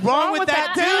 what was wrong with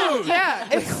that dude? Yeah,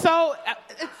 it's so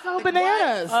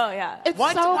bananas. Oh, yeah. It's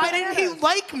Why so didn't he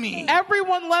like me?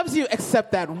 Everyone loves you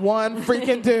except that one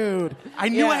freaking dude. I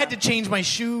knew I had to change my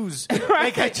shoes.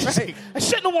 Right. I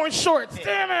shouldn't have worn shorts.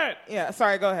 Damn it. Yeah,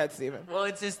 sorry, go ahead, Steven. Well,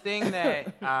 it's this thing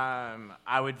that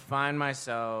I would find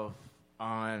myself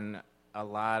in a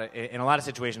lot of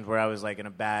situations where I was like in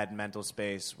a bad mental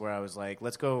space, where I was like,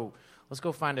 let's go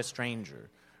find a stranger.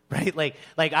 Right, like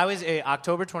I was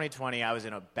October 2020. I was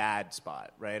in a bad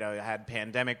spot. Right, I had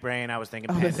pandemic brain. I was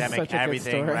thinking pandemic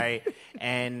everything. Right,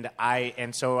 and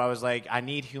so I was like, I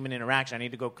need human interaction. I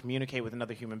need to go communicate with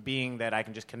another human being that I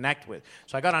can just connect with.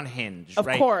 So I got on Hinge. Of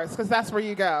course, because that's where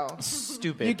you go.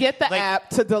 Stupid. You get the app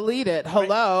to delete it.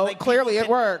 Hello, clearly it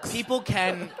works. People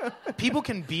can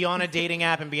be on a dating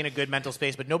app and be in a good mental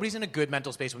space, but nobody's in a good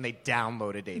mental space when they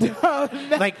download a dating app.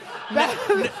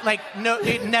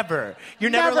 Never. You're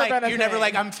never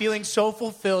like, I'm feeling so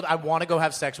fulfilled, I want to go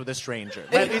have sex with a stranger.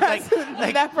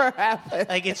 It's never happened.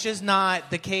 Like, it's just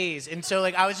not the case. And so,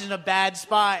 I was in a bad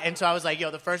spot, and so I was like, yo,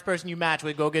 the first person you match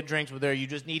with, go get drinks with her. You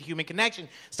just need human connection.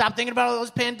 Stop thinking about all those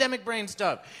pandemic brain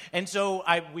stuff. And so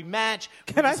we match.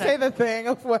 Can I say the thing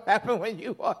of what happened when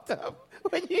you walked up?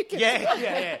 When you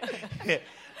Yeah.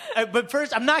 But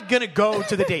first, I'm not going to go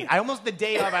to the date. The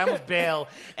day of, I almost bail.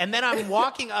 And then I'm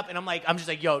walking up, and I'm just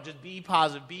like, yo, just be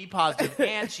positive.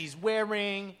 And she's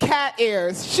wearing... cat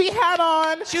ears. She had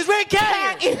on... She was wearing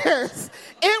cat ears.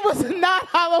 It was not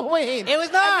Halloween. It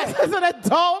was not. This is an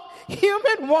adult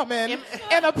human woman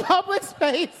in a public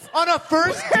space. On a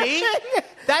first date?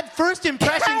 That first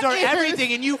impressions are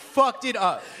everything, and you fucked it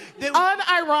up.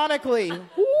 Unironically.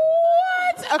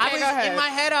 What? Okay, go ahead. In my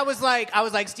head, I was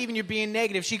like, Steven, you're being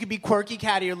negative. She could be quirky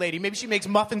cat ear lady. Maybe she makes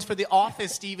muffins for the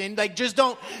office, Steven. Just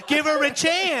don't give her a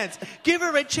chance. Give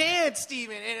her a chance,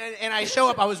 Steven. And I show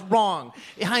up. I was wrong.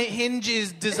 Hinge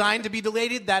is designed to be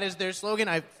deleted. That is their slogan.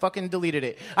 I fucking deleted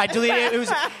it. I deleted it. It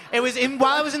was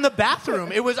while I was in the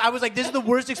bathroom. I was like, this is the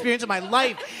worst experience of my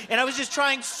life. And I was just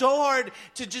trying so hard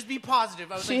to just be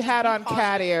positive. She had on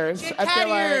cat ears. She had cat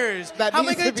ears. How am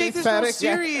I going to take this real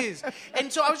serious?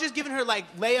 And so I was just giving her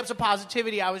layups of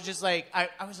positivity. I was just like, I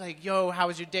was like, yo, how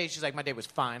was your day? She's like, my day was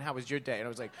fine. How was your day? And I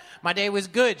was like, my day was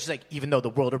good. She's like, even though the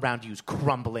world around you is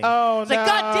crumbling. Oh, it's like,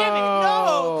 God damn it,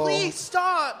 no, please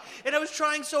stop. And I was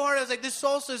trying so hard. I was like, this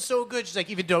salsa is so good. She's like,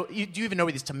 do you even know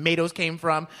where these tomatoes came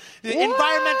from?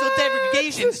 Environmental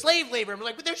degradation, slave labor. I'm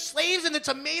like, but there's slaves in the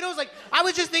tomatoes? I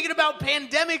was just thinking about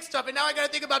pandemic stuff, and now I got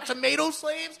to think about tomato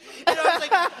slaves? And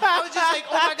I was just like,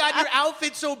 oh my God, your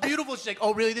outfit's so beautiful. She's like,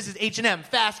 oh really, this is H&M,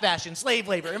 fast fashion, slave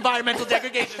labor, environmental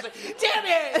degradation. She's like, damn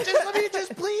it, let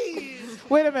me please.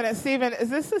 Wait a minute, Steven, is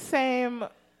this the same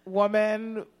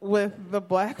woman with the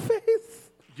blackface?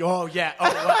 Oh, yeah.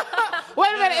 Oh, wait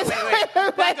a minute.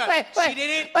 Wait.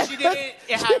 She didn't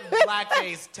have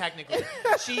blackface, technically.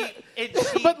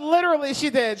 But literally she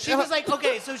did. She was like,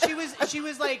 okay, so she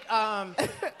was like,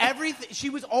 everything. She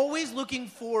was always looking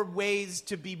for ways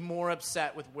to be more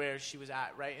upset with where she was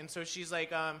at, right? And so she's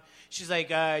like, I've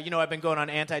been going on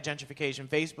anti-gentrification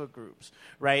Facebook groups,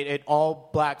 right? At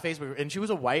all black Facebook groups. And she was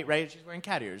a white, right? She's wearing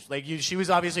cat ears. She was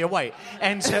obviously a white.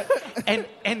 And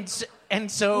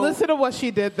so listen to what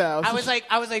she did, though. I was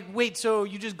like, wait, so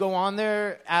you just go on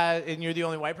there and you're the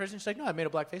only white person? She's like, no, I made a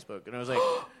black Facebook. And I was like,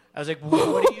 I was like,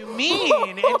 what do you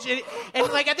mean? And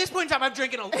like at this point in time, I'm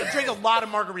drinking a lot of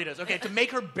margaritas, okay, to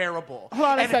make her bearable. Hold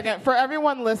on a second. For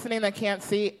everyone listening that can't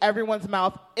see, everyone's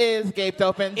mouth is gaped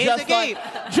open.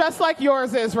 Just like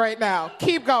yours is right now.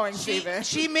 Keep going, Steven.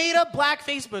 She made a black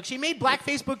Facebook. She made black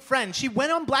Facebook friends. She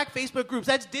went on black Facebook groups.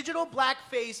 That's digital black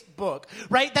Facebook,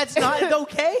 right? That's not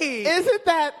okay. Isn't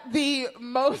that the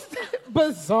most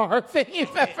bizarre thing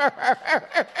you've ever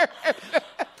heard?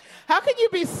 How can you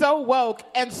be so woke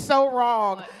and so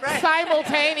wrong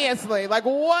simultaneously? Like,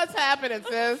 what's happening,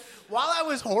 sis? While I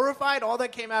was horrified, all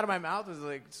that came out of my mouth was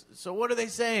like, so what are they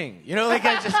saying? You know, like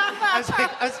I was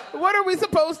like, what are we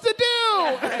supposed to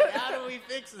do? How do we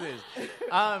fix this?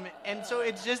 And so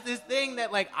it's just this thing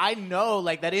that, like, I know,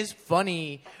 like, that is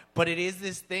funny, but it is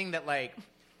this thing that, like,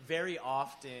 very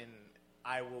often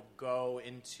I will go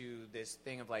into this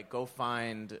thing of, like, go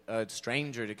find a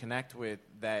stranger to connect with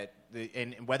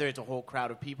and whether it's a whole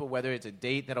crowd of people, whether it's a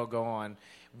date that I'll go on,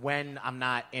 when I'm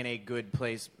not in a good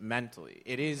place mentally.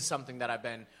 It is something that I've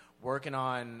been working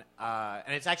on,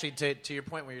 and it's actually to your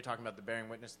point where you're talking about the bearing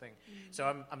witness thing. So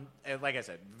I'm like I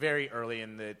said, very early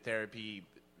in the therapy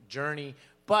journey,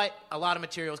 but a lot of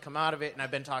materials come out of it, and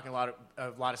I've been talking a lot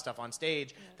of stuff on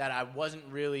stage that I wasn't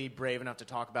really brave enough to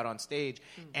talk about on stage,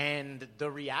 and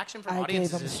the reaction from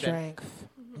audiences has been strength.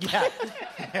 Yeah.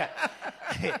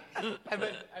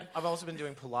 I've also been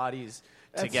doing Pilates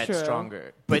to get true.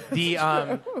 stronger. But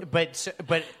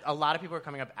but a lot of people are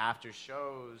coming up after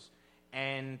shows,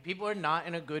 and people are not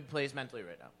in a good place mentally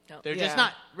right now. No. They're just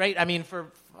not, right? I mean,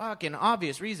 for fucking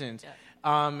obvious reasons.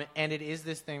 Yeah. And it is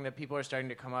this thing that people are starting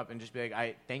to come up and just be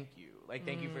like, thank you. Like,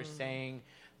 thank you for saying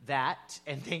that,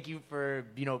 and thank you for,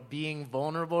 being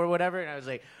vulnerable or whatever. And I was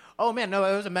like, oh man, no,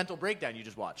 that was a mental breakdown you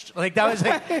just watched. Like that was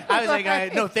like, I was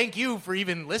like, no, thank you for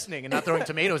even listening and not throwing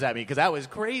tomatoes at me, because that was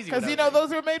crazy. Because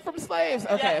those were made from slaves.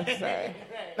 Okay, sorry.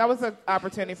 That was an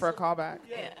opportunity for a callback.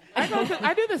 Yeah.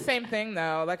 I do the same thing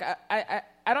though. Like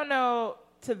I don't know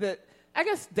I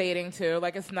guess dating too.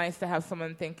 Like it's nice to have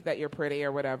someone think that you're pretty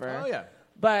or whatever. Oh yeah.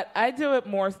 But I do it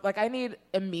more like I need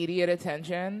immediate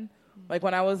attention. Like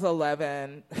when I was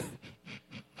 11.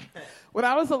 When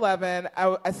I was 11,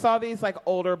 I saw these, like,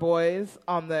 older boys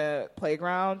on the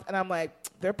playground, and I'm like,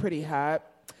 they're pretty hot.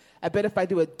 I bet if I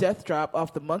do a death drop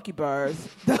off the monkey bars,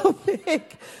 they'll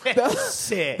think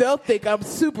I'm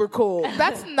super cool.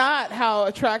 That's not how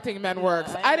attracting men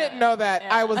works. I didn't know that.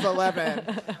 I was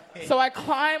 11. So I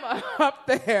climb up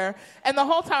there, and the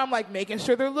whole time I'm, like, making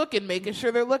sure they're looking.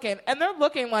 And they're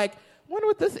looking like, wonder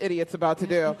what this idiot's about to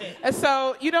do. And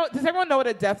so, does everyone know what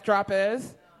a death drop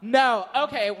is? No.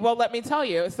 Okay, well, let me tell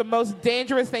you. It's the most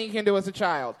dangerous thing you can do as a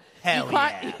child.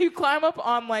 You climb up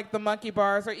on, like, the monkey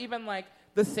bars or even, like,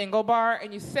 the single bar,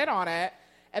 and you sit on it,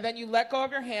 and then you let go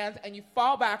of your hands, and you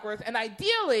fall backwards, and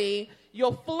ideally,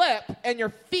 you'll flip, and your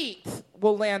feet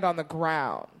will land on the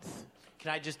ground. Can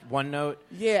I just, one note?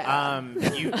 Yeah.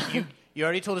 You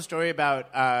already told a story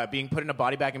about being put in a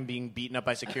body bag and being beaten up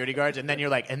by security guards, and then you're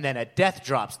like, and then a death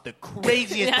drop's the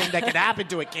craziest thing that could happen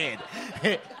to a kid.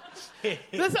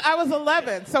 I was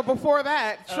 11, so before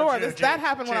that, that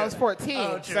happened when I was 14.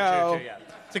 Oh, true, so yeah.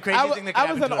 It's a crazy thing that could happen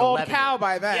I was an old 11. cow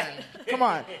by then. Yeah. Come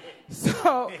on.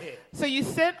 So you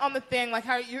sit on the thing like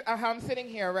how I'm sitting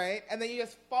here, right? And then you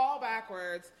just fall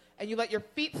backwards, and you let your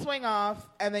feet swing off,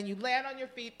 and then you land on your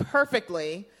feet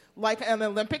perfectly, like an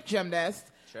Olympic gymnast.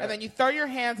 Sure. And then you throw your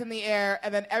hands in the air,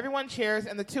 and then everyone cheers,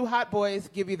 and the two hot boys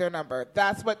give you their number.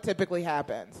 That's what typically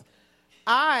happens.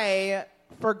 I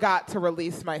forgot to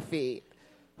release my feet.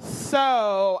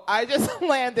 So I just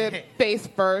landed face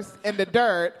first in the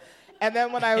dirt. And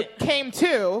then when I came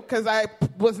to, because I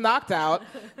was knocked out,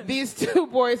 these two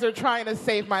boys are trying to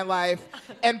save my life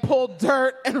and pull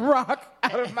dirt and rock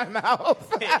out of my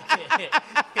mouth.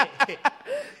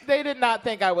 They did not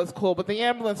think I was cool, but the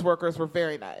ambulance workers were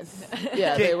very nice.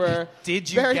 Yeah, they were.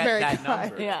 Did you very, get very that kind.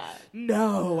 number? Yeah.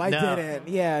 No, I didn't.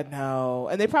 Yeah, no.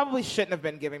 And they probably shouldn't have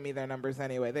been giving me their numbers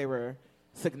anyway. They were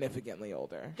significantly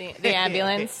older. The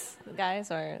ambulance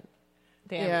guys or...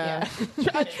 Yeah.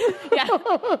 But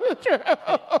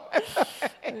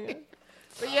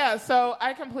yeah, so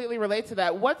I completely relate to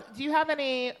that. What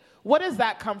does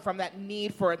that come from, that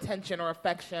need for attention or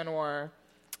affection or...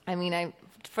 I mean,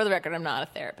 for the record, I'm not a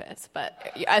therapist,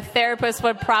 but a therapist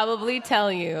would probably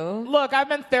tell you. Look, I've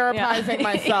been therapizing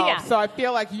myself, so I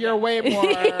feel like you're way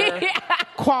more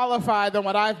qualified than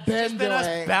what I've been doing.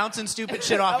 Us bouncing stupid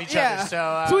shit off each other.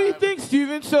 So what do you think,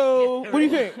 Steven? So what do you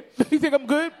think? Do you think I'm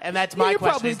good? And that's my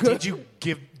question is, did you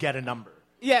get a number?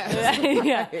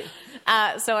 Yes.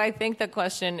 So I think the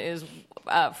question is,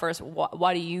 first,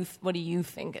 what do you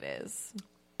think it is?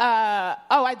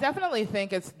 I definitely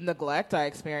think it's neglect I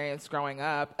experienced growing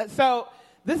up. So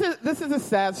this is a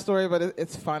sad story, but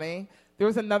it's funny. There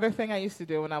was another thing I used to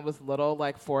do when I was little,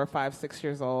 like 4 or 5, 6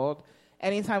 years old.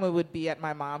 Anytime we would be at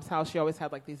my mom's house, she always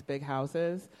had like these big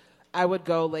houses. I would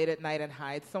go late at night and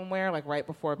hide somewhere, like right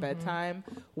before bedtime,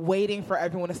 waiting for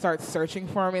everyone to start searching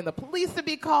for me and the police to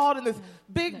be called and this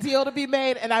big deal to be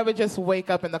made, and I would just wake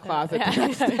up in the closet the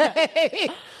next day.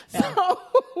 So,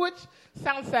 which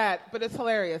sounds sad, but it's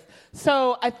hilarious.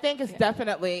 So I think it's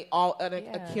definitely all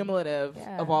a cumulative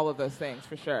of all of those things,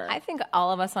 for sure. I think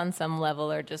all of us on some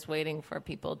level are just waiting for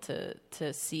people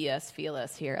to see us, feel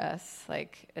us, hear us.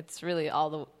 Like, it's really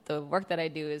all the work that I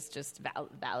do is just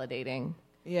validating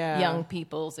young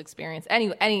people's experience,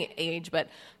 any age, but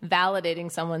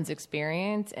validating someone's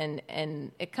experience, and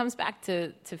it comes back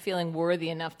to feeling worthy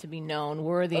enough to be known,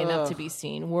 worthy enough to be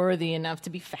seen, worthy enough to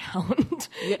be found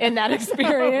in that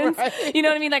experience. Right. You know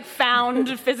what I mean? Like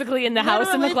found physically in the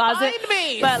house, in the closet. Find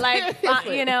me. But like,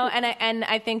 and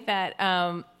I think that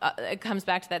it comes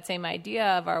back to that same idea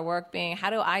of our work being, how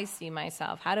do I see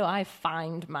myself? How do I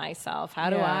find myself?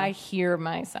 How do I hear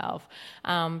myself?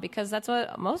 Because that's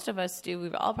what most of us do.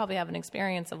 We all probably have an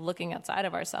experience of looking outside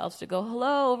of ourselves to go,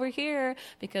 hello, over here,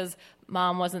 because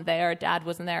mom wasn't there, dad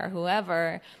wasn't there, or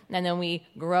whoever. And then we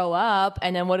grow up,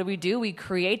 and then what do? We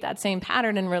create that same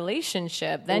pattern in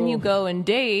relationship. Then you go and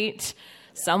date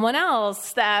someone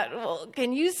else that, well,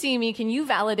 can you see me? Can you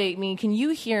validate me? Can you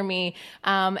hear me?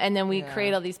 And then we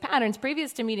create all these patterns.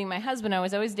 Previous to meeting my husband, I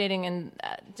was always dating and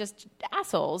just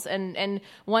assholes and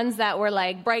ones that were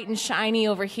like bright and shiny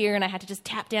over here, and I had to just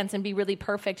tap dance and be really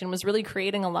perfect, and was really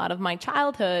creating a lot of my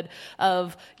childhood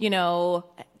of,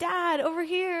 dad over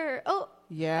here. Oh,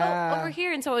 over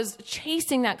here. And so I was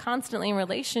chasing that constantly in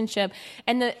relationship.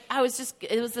 And it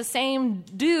was the same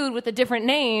dude with a different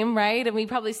name, right? And we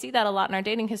probably see that a lot in our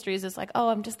dating histories. It's like,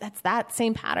 that's that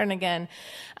same pattern again.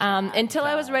 Until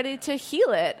I was ready to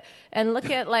heal it and look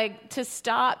at to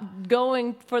stop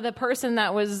going for the person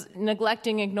that was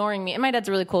neglecting, ignoring me. And my dad's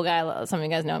a really cool guy. Some of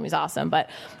you guys know him. He's awesome. But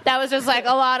that was just like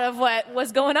a lot of what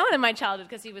was going on in my childhood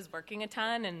because he was working a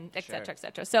ton and et cetera, et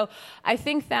cetera. So I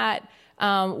think that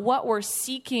what we're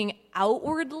seeking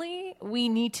outwardly, we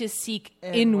need to seek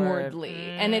inwardly.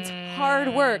 And it's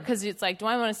hard work because it's like, do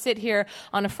I want to sit here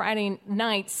on a Friday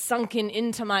night sunken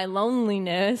into my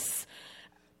loneliness?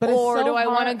 Or do I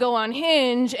want to go on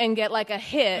Hinge and get like a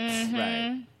hit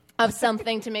of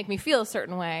something to make me feel a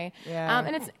certain way?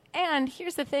 And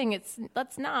here's the thing,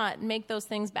 let's not make those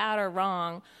things bad or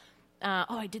wrong.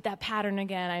 I did that pattern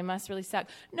again. I must really suck.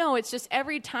 No, it's just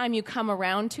every time you come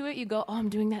around to it, you go, I'm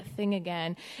doing that thing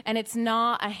again. And it's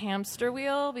not a hamster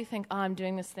wheel. We think, I'm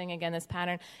doing this thing again, this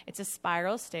pattern. It's a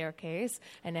spiral staircase.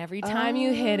 And every time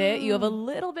you hit it, you have a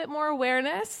little bit more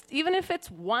awareness. Even if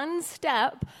it's one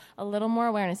step, a little more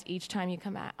awareness each time you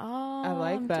come back. I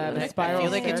like that. A I spiral feel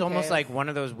like staircase. it's almost like one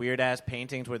of those weird-ass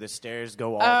paintings where the stairs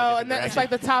go all and then it's like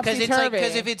the topsy-turvy.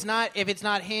 Because if it's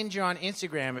not Hinge, you're on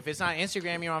Instagram. If it's not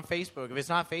Instagram, you're on Facebook. If it's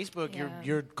not Facebook,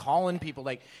 you're calling people.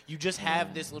 Like, you just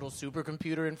have this little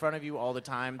supercomputer in front of you all the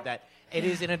time that it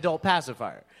is an adult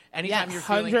pacifier. Anytime you're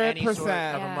feeling any sort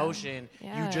of emotion,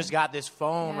 you just got this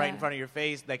phone right in front of your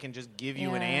face that can just give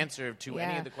you an answer to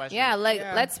any of the questions.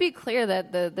 Let's be clear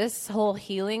that this whole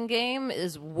healing game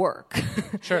is work.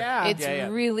 Sure. It's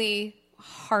really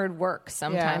hard work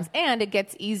sometimes, and it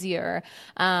gets easier.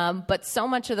 But so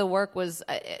much of the work was,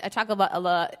 I talk about a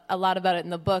lot about it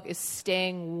in the book, is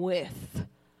staying with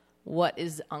what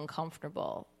is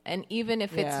uncomfortable. And even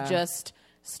if it's just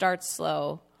start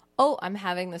slow, I'm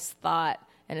having this thought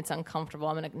and it's uncomfortable,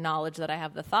 I'm going to acknowledge that I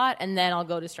have the thought, and then I'll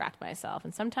go distract myself.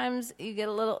 And sometimes you get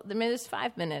maybe there's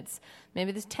 5 minutes,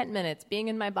 maybe there's 10 minutes. Being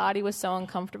in my body was so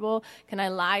uncomfortable. Can I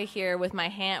lie here with my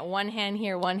one hand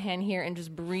here, and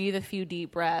just breathe a few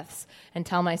deep breaths and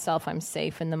tell myself I'm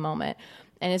safe in the moment?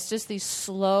 And it's just these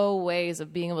slow ways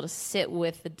of being able to sit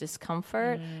with the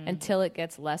discomfort until it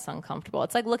gets less uncomfortable.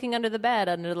 It's like looking under the bed,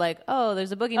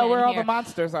 there's a boogeyman where all here. the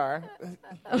monsters are.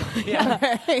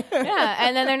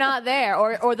 And then they're not there.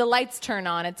 Or the lights turn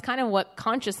on. It's kind of what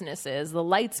consciousness is. The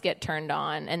lights get turned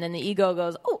on, and then the ego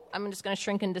goes, I'm just going to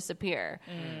shrink and disappear.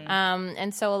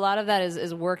 And so a lot of that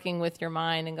is working with your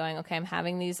mind and going, okay, I'm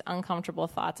having these uncomfortable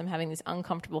thoughts. I'm having these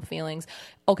uncomfortable feelings.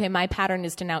 Okay, my pattern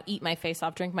is to now eat my face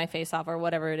off, drink my face off, or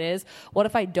whatever it is. What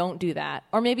if I don't do that?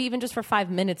 Or maybe even just for 5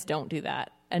 minutes, don't do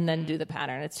that, and then do the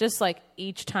pattern. It's just like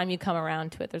each time you come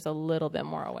around to it, there's a little bit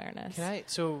more awareness.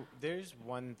 So there's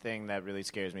one thing that really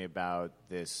scares me about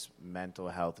this mental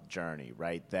health journey,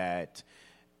 right? That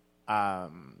a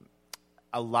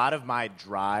lot of my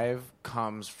drive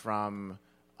comes from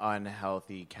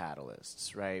unhealthy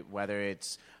catalysts, right? Whether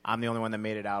it's I'm the only one that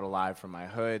made it out alive from my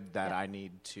hood, that I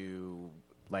need to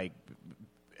like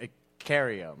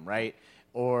carry them, right?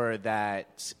 Or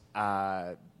that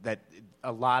that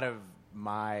a lot of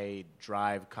my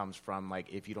drive comes from like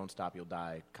if you don't stop, you'll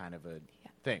die kind of a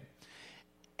thing,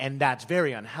 and that's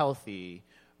very unhealthy.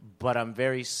 But I'm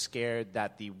very scared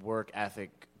that the work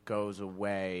ethic goes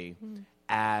away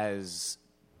as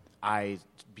I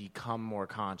become more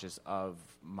conscious of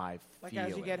my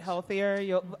feelings. As you get healthier,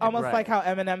 you'll almost like how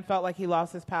Eminem felt like he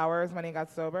lost his powers when he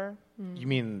got sober. You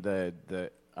mean the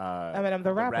Eminem,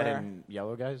 the rapper. red and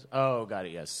yellow guys? Oh, got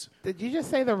it. Yes. Did you just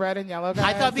say the red and yellow guys?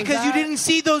 I thought because you didn't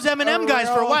see those Eminem guys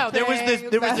for a while. There was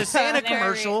the Santa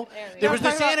commercial. There was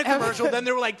the Santa commercial. Then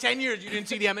there were like 10 years you didn't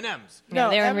see the M&Ms. No,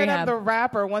 they were in Eminem, rehab. the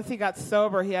rapper, once he got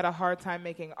sober, he had a hard time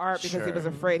making art because he was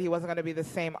afraid he wasn't going to be the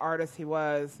same artist he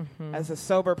was as a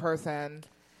sober person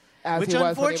as Which he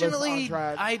was when he was on unfortunately,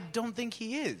 drugs. I don't think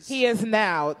he is. He is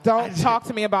now. Don't talk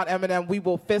to me about Eminem. We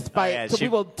will fist fight. yeah, We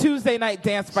will Tuesday night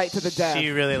dance fight to the death. She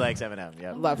really likes Eminem.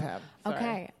 Yeah. Love him. Sorry.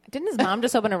 Okay. Didn't his mom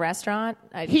just open a restaurant?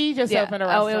 He just opened a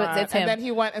restaurant. It's him. And then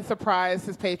he went and surprised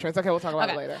his patrons. Okay, we'll talk about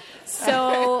it later.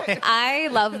 So I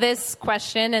love this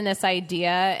question and this idea.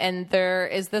 And there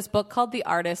is this book called The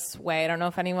Artist's Way. I don't know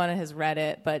if anyone has read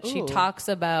it, but she talks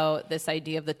about this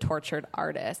idea of the tortured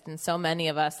artist. And so many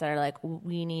of us that are like,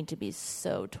 we need to be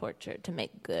so tortured to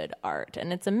make good art.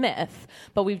 And it's a myth,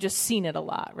 but we've just seen it a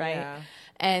lot, right? Yeah.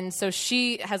 And so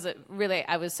she has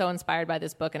I was so inspired by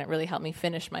this book, and it really helped me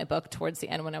finish my book towards the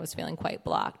end when I was feeling quite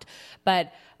blocked.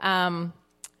 But so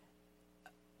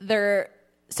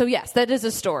yes, that is a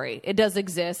story. It does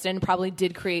exist and probably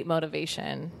did create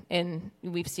motivation, and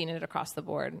we've seen it across the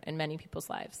board in many people's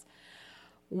lives.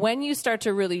 When you start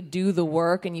to really do the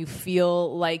work and you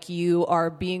feel like you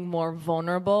are being more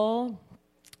vulnerable,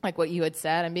 like what you had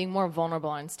said, and being more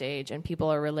vulnerable on stage, and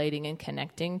people are relating and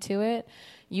connecting to it,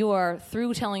 you are,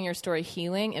 through telling your story,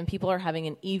 healing, and people are having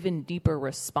an even deeper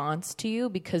response to you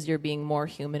because you're being more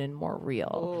human and more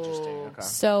real. Interesting. Okay.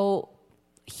 So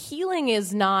healing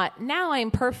is not, now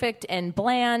I'm perfect and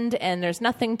bland and there's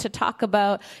nothing to talk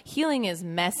about. Healing is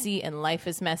messy and life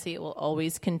is messy. It will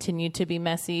always continue to be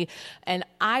messy. And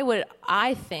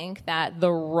I think that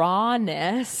the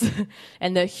rawness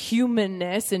and the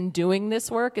humanness in doing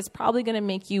this work is probably going to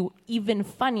make you even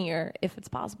funnier, if it's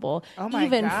possible. Oh my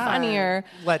even God. funnier.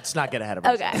 Let's not get ahead of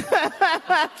ourselves. Okay.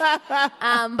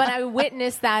 But I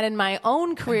witnessed that in my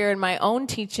own career, in my own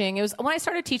teaching. It was when I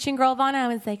started teaching Girlvana, I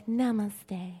was like,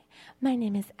 namaste. My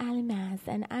name is Ali Maz,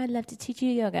 and I would love to teach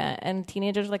you yoga. And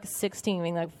teenagers like 16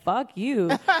 being like, fuck you.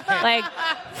 Like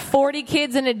 40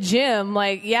 kids in a gym.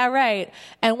 Like, yeah, right.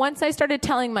 And once I started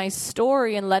telling my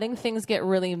story and letting things get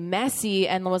really messy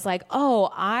and was like,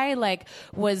 oh, I like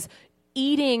was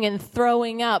eating and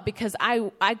throwing up because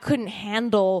I couldn't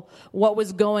handle what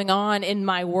was going on in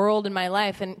my world, in my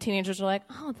life. And teenagers were like,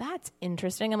 oh, that's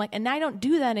interesting. I'm like, and I don't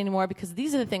do that anymore because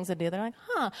these are the things I do. They're like,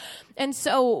 huh. And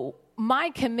so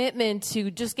my commitment to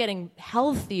just getting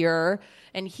healthier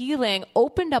and healing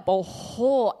opened up a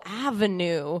whole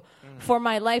avenue for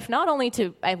my life, not only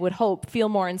to, I would hope, feel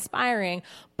more inspiring,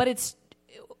 but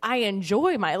I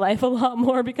enjoy my life a lot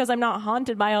more because I'm not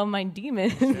haunted by all my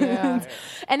demons. Yeah.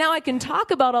 And now I can talk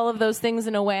about all of those things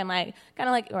in a way I'm like, kind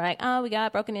of like, we're like, oh, we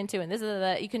got broken into and this is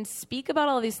that. You can speak about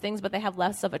all these things, but they have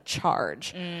less of a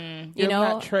charge. You're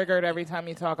not triggered every time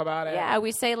you talk about it. Yeah,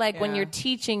 we say like when you're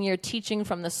teaching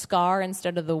from the scar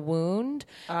instead of the wound.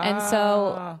 And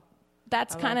so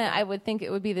that's kind of, I would think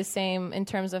it would be the same in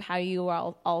terms of how you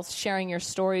are all sharing your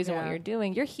stories and what you're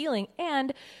doing. You're healing.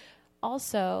 And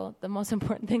also, the most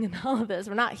important thing in all of this,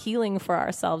 we're not healing for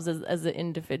ourselves as an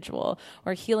individual.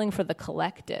 We're healing for the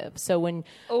collective. So when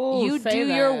you do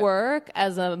your work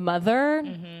as a mother,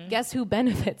 guess who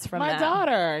benefits from that? My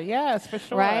daughter, yes, for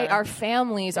sure. Right? Our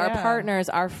families, our partners,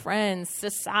 our friends,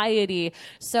 society.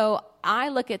 So I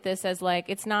look at this as like,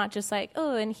 it's not just like,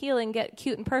 oh, and heal and get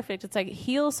cute and perfect. It's like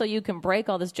heal so you can break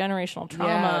all this generational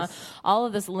trauma, all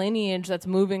of this lineage that's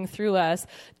moving through us.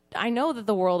 I know that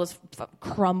the world is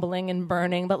crumbling and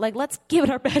burning, but like, let's give it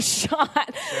our best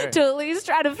shot to at least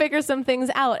try to figure some things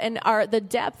out. And the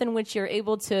depth in which you're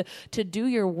able to do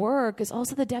your work is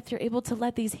also the depth you're able to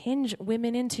let these hinge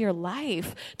women into your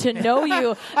life, to know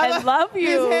you and love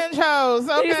you. These hinge hoes.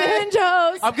 Okay. These hinge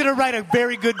hoes. I'm going to write a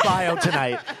very good bio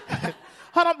tonight.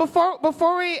 Hold on,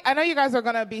 before we, I know you guys are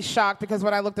going to be shocked because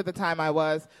when I looked at the time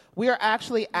we are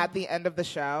actually at the end of the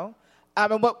show.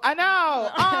 And what I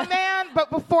know, oh man! But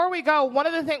before we go, one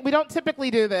of the things we don't typically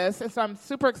do this, and so I'm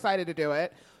super excited to do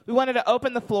it. We wanted to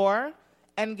open the floor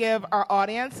and give our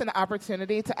audience an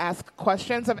opportunity to ask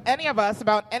questions of any of us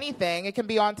about anything. It can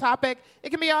be on topic, it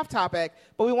can be off topic,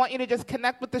 but we want you to just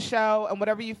connect with the show and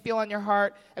whatever you feel on your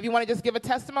heart. If you want to just give a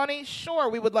testimony, sure,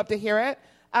 we would love to hear it.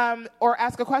 Or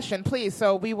ask a question, please.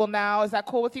 So we will now, is that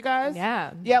cool with you guys?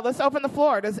 Yeah. Yeah, let's open the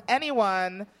floor. Does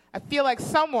anyone, I feel like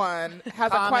someone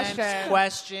has Comments, a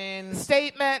questions,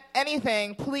 statement,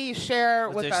 anything, please share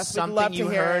with there's us. We'd something love to you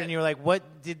hear heard it. and you're like, what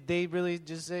did they really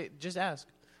just say? Just ask.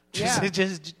 Yeah.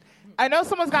 just I know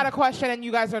someone's got a question and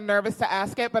you guys are nervous to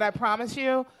ask it, but I promise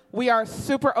you, we are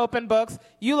super open books.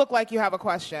 You look like you have a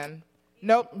question.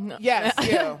 Nope. No. Yes,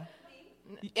 you.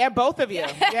 Yeah, both of you.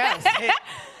 Yes.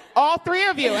 All three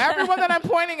of you. Everyone that I'm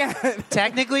pointing at.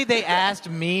 Technically, they asked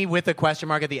me with a question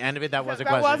mark at the end of it. That was a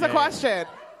question. That was a question.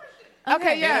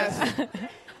 Okay, yes. So I didn't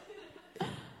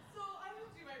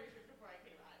do my research before I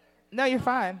came either. No, you're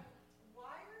fine. Why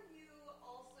are you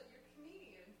also, you're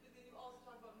comedians, but then you also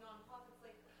talk about nonprofits?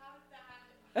 Like, how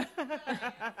did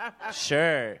that?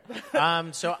 Sure.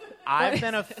 So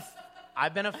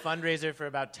I've been a fundraiser for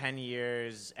about 10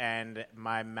 years, and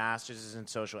my master's is in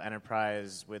social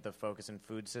enterprise with a focus in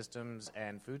food systems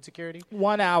and food security.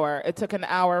 1 hour. It took an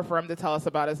hour for him to tell us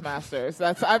about his master's.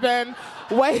 I've been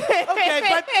waiting. Okay,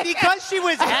 but because she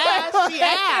was asked, she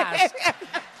asked.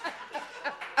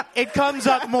 It comes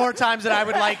up more times than I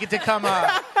would like it to come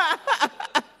up.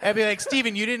 I'd be like,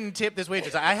 Steven, you didn't tip this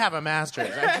waitress. I have a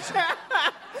master's.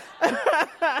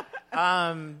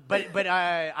 But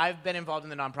I've been involved in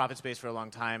the nonprofit space for a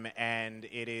long time, and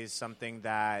it is something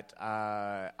that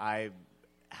I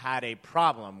had a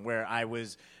problem where I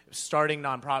was starting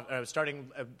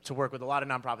to work with a lot of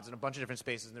nonprofits in a bunch of different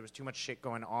spaces, and there was too much shit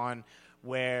going on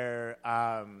where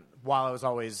while I was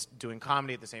always doing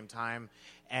comedy at the same time.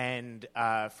 And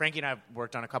Frankie and I have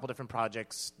worked on a couple different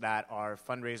projects that are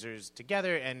fundraisers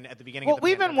together. And at the beginning of the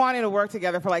we've been pandemic, wanting to work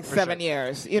together for like 7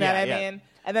 years. You know Yeah, what I yeah. mean?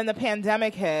 And then the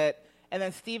pandemic hit, and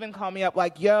then Steven called me up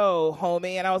like, yo,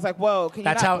 homie. And I was like, whoa, can you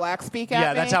That's not how- black speak at yeah,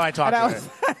 me? that's how I talk And to I her. was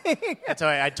like, That's how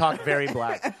I talk very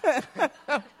black.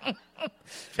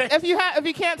 if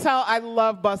you can't tell, I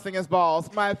love busting his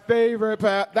balls. My favorite.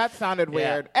 That sounded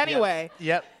weird. Yeah, Anyway.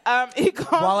 Yep. He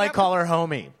called While me I up- call her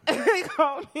homie. he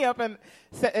called me up and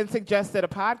suggested a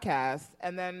podcast,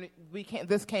 and then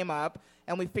this came up,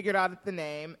 and we figured out the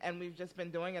name, and we've just been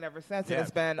doing it ever since, Yeah. and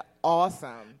it's been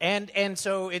awesome. And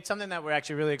so it's something that we're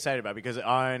actually really excited about because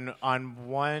on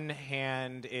one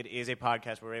hand, it is a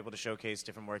podcast where we're able to showcase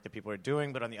different work that people are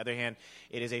doing, but on the other hand,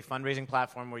 it is a fundraising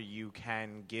platform where you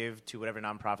can give to whatever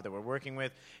nonprofit that we're working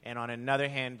with, and on another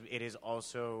hand, it is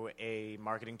also a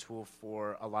marketing tool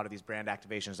for a lot of these brand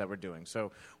activations that we're doing.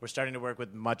 So we're starting to work with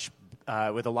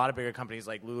with a lot of bigger companies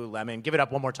like Lululemon. Give it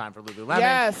up one more time for Lululemon.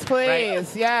 Yes, please,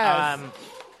 right? yes.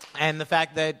 And the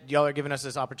fact that y'all are giving us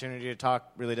this opportunity to talk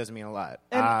really does mean a lot.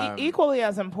 And equally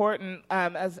as important,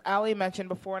 as Ali mentioned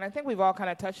before, and I think we've all kind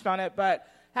of touched on it, but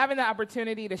having the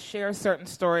opportunity to share certain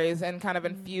stories and kind of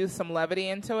infuse some levity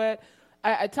into it.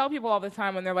 I tell people all the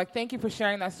time when they're like, thank you for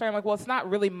sharing that story. I'm like, well, it's not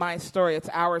really my story. It's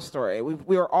our story. We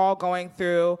were all going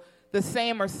through the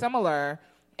same or similar,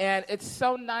 and it's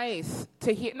so nice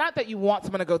to hear, not that you want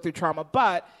someone to go through trauma,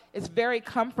 but it's very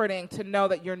comforting to know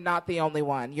that you're not the only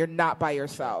one. You're not by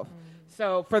yourself.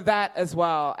 So for that as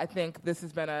well, I think this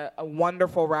has been a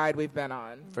wonderful ride we've been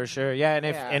on. For sure, yeah. And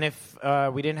Yeah.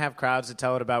 if we didn't have crowds to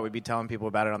tell it about, we'd be telling people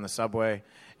about it on the subway.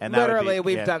 And Literally, that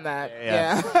would be, we've done that.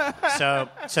 Yeah.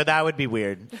 Yeah. So that would be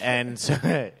weird. And so,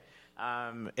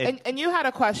 And you had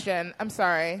a question. I'm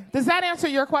sorry. Does that answer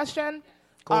your question?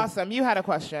 Cool. Awesome. You had a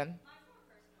question.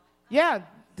 Yeah,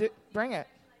 bring it.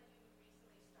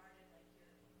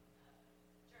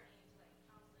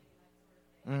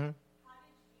 Mm-hmm.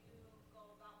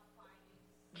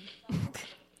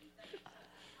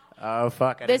 Oh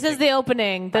fuck! This is the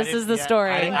opening. This is the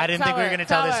story. I didn't think we were going to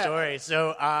Tell tell this it. story.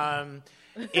 So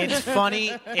it's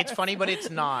funny. It's funny, but it's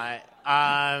not.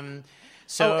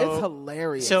 So It's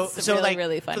hilarious. So really, like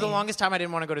really for the funny. longest time, I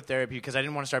didn't want to go to therapy because I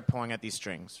didn't want to start pulling at these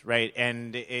strings, right?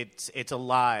 And it's a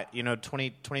lot.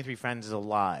 23 friends is a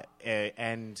lot,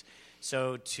 and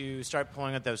so to start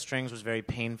pulling at those strings was very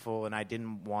painful, and I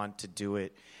didn't want to do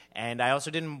it. And I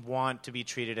also didn't want to be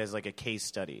treated as like a case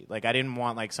study. Like I didn't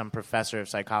want like some professor of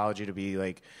psychology to be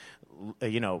like,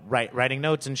 writing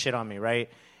notes and shit on me, right?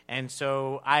 And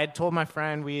so I had told my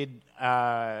friend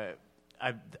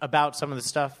about some of the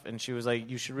stuff, and she was like,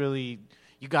 you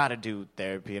got to do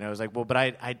therapy. And I was like, well, but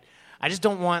I just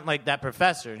don't want like that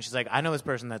professor. And she's like, I know this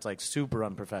person that's like super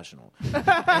unprofessional. and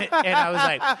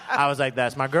I was like,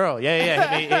 that's my girl.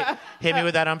 Yeah. Hit me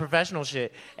with that unprofessional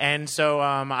shit. And so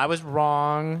I was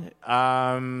wrong.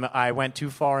 I went too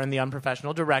far in the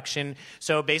unprofessional direction.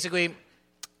 So basically,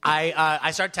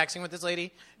 I started texting with this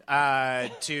lady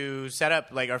to set up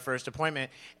like our first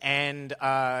appointment, and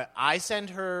I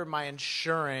send her my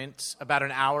insurance about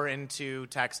an hour into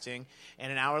texting,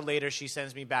 and an hour later she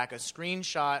sends me back a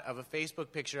screenshot of a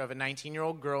Facebook picture of a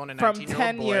 19-year-old girl and a 19-year-old boy.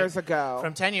 From 10 years ago.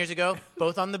 From 10 years ago,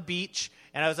 both on the beach,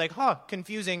 and I was like, huh,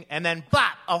 confusing, and then blah,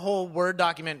 a whole Word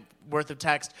document worth of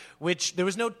text, which there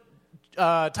was no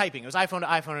typing. It was iPhone to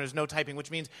iPhone, and there was no typing, which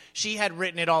means she had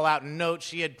written it all out in notes.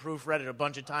 She had proofread it a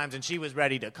bunch of times, and she was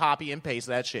ready to copy and paste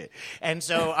that shit. And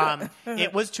so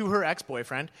it was to her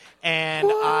ex-boyfriend, and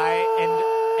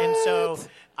so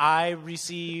I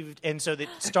received, and so it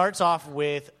starts off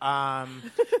with,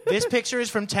 this picture is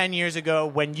from 10 years ago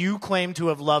when you claimed to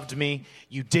have loved me.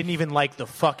 You didn't even like the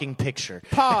fucking picture.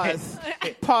 Pause.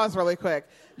 Pause really quick.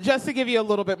 Just to give you a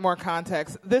little bit more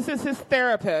context, this is his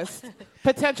therapist,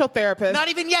 potential therapist. Not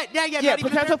even yet. Yeah, Yeah, not even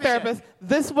potential the therapist therapist.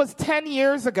 This was 10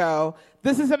 years ago.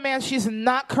 This is a man she's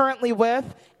not currently with.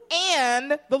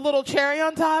 And the little cherry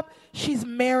on top, she's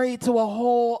married to a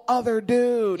whole other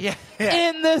dude Yeah.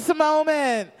 in this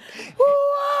moment.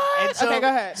 What? And so, okay, go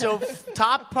ahead. So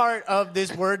top part of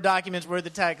this Word document's worth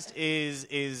of text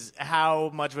is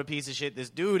how much of a piece of shit this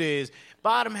dude is.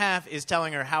 Bottom half is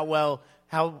telling her how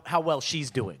well she's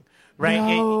doing. Right?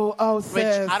 No. Oh, which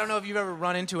sis. I don't know if you've ever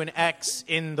run into an ex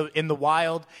in the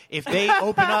wild. If they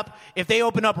open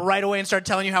up right away and start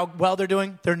telling you how well they're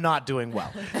doing, they're not doing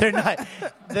well. They're not.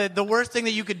 The worst thing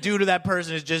that you could do to that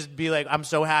person is just be like, I'm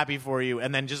so happy for you,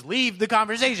 and then just leave the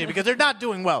conversation because they're not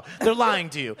doing well. They're lying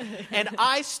to you. And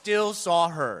I still saw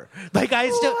her. Like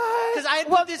because I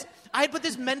had put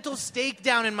this mental stake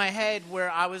down in my head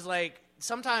where I was like,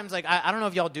 sometimes like I don't know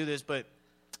if y'all do this, but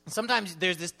sometimes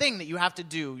there's this thing that you have to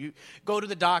do. You go to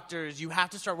the doctors, you have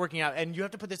to start working out, and you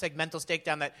have to put this like mental stake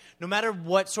down that no matter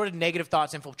what sort of negative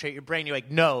thoughts infiltrate your brain, you're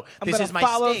like, no, this is my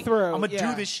stake. I'm gonna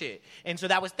do this shit. And so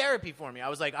that was therapy for me. I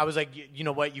was like, you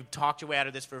know what? You've talked your way out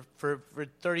of this for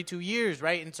 32 years,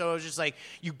 right? And so I was just like,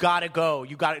 you gotta go.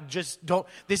 You gotta just don't.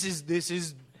 This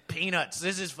is peanuts.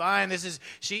 This is fine.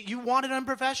 You wanted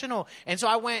unprofessional. And so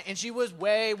I went, and she was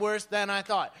way worse than I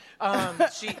thought.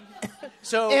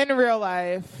 In real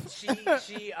life.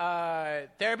 She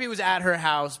therapy was at her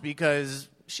house because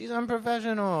she's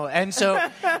unprofessional. And so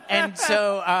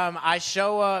I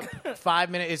show up 5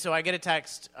 minutes. So I get a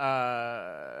text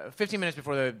 15 minutes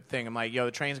before the thing. I'm like, yo,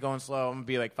 the train's going slow. I'm going to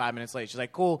be like 5 minutes late. She's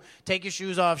like, cool. Take your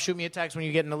shoes off. Shoot me a text when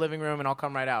you get in the living room, and I'll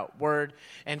come right out. Word.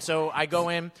 And so I go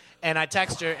in, and I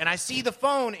text her, and I see the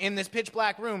phone in this pitch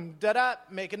black room. Da-da,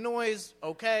 make a noise.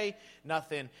 Okay.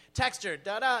 Nothing. Text her.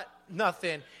 Da-da.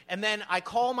 Nothing. And then I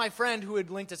call my friend who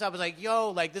had linked us up. I was like,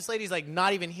 yo, like, this lady's, like,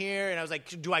 not even here. And I was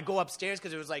like, do I go upstairs?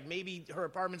 Because it was, like, maybe her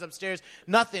apartment's upstairs.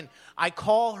 Nothing. I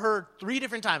call her 3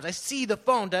 different times. I see the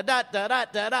phone. Da-da, da-da,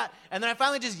 da-da. And then I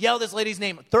finally just yell this lady's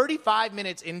name 35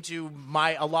 minutes into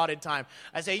my allotted time.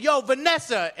 I say, yo,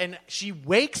 Vanessa. And she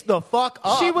wakes the fuck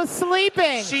up. She was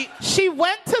sleeping. She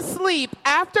went to sleep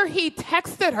after he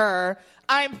texted her,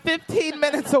 I'm 15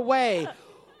 minutes away.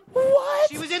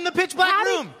 What? She was in the pitch black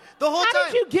room the whole time. How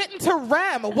did you get into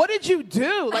REM? What did you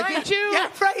do? Like, did you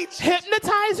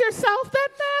hypnotize yourself that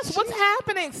fast? What's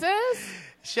happening,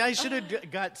 sis? I should have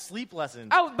got sleep lessons.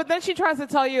 Oh, but then she tries to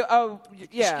tell you,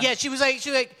 yeah. Yeah,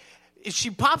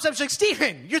 she pops up, she's like,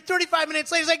 Steven, you're 35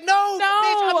 minutes late. She's like, no,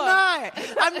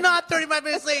 bitch, I'm not 35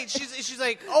 minutes late. She's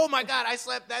like, oh my God, I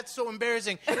slept. That's so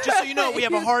embarrassing. Just so you know, we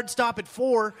have a hard stop at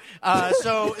 4.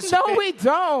 No, we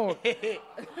don't.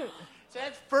 So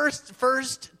that's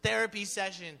first therapy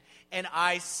session, and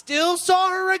I still saw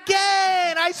her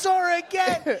again.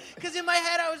 Because in my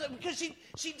head because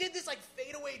she did this like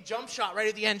fadeaway jump shot right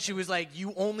at the end. She was like,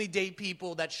 you only date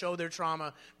people that show their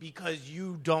trauma because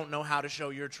you don't know how to show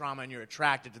your trauma and you're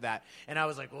attracted to that. And I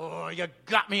was like, oh, you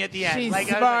got me at the end. She's like,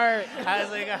 smart. I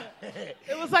was like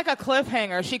It was like a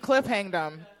cliffhanger. She cliffhanged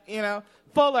him, you know.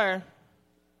 Fuller.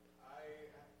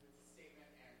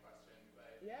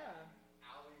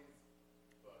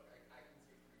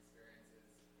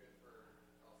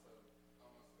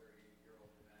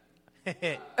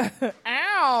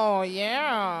 Ow,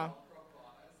 yeah.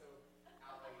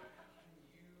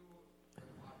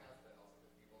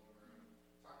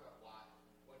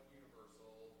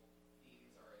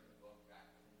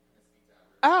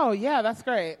 Oh, yeah, that's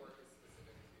great.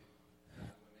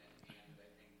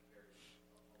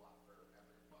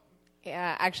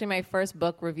 Yeah, actually, my first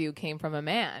book review came from a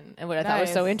man, and what I thought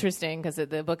was so interesting because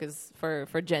the book is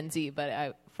for Gen Z,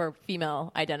 but for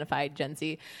female-identified Gen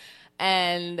Z.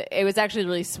 And it was actually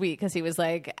really sweet because he was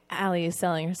like, Allie is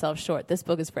selling herself short. This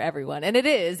book is for everyone. And it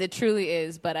is. It truly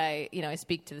is. But I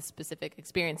speak to the specific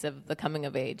experience of the coming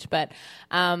of age. But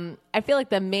I feel like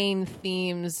the main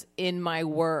themes in my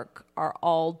work are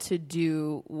all to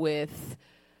do with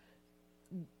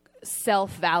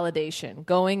self-validation,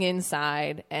 going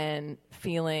inside and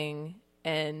feeling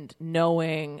and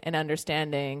knowing and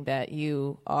understanding that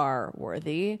you are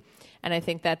worthy. And I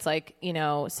think that's like,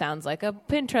 sounds like a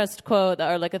Pinterest quote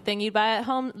or like a thing you'd buy at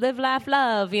home, live, laugh,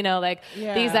 love, these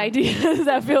ideas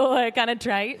that feel like kind of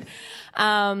trite.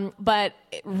 But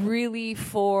really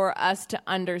for us to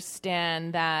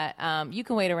understand that you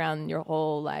can wait around your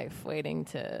whole life waiting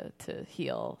to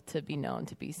heal, to be known,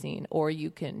 to be seen, or you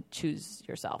can choose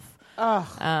yourself.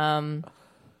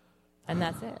 And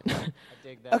that's it. I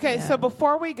dig that. Okay, so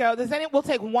before we go, we'll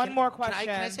take one more question.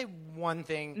 Can I say one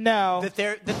thing? No. The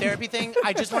therapy thing,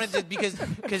 I just wanted to,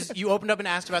 because you opened up and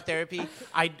asked about therapy.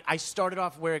 I started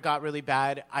off where it got really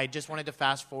bad. I just wanted to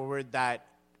fast forward that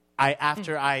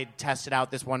after I tested out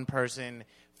this one person,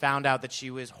 found out that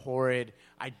she was horrid,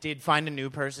 I did find a new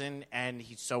person, and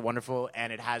he's so wonderful,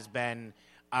 and it has been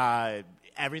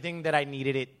everything that I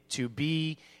needed it to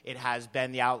be. It has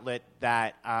been the outlet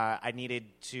that I needed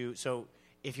to. So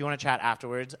if you want to chat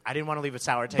afterwards, I didn't want to leave a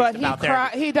sour taste about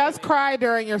therapy. He does cry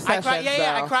during your sessions.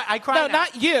 I cry. No,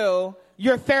 not you.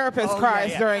 Your therapist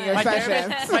cries during your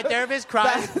sessions. My therapist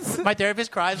cries. My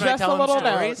therapist cries when I tell him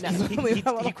stories.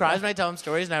 He cries when I tell him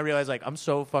stories, and I realize I'm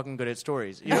so fucking good at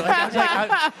stories.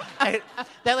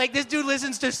 This dude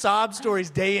listens to sob stories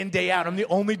day in, day out. I'm the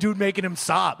only dude making him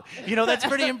sob. That's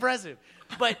pretty impressive.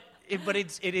 But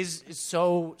it is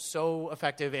so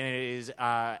effective, and it is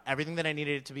everything that I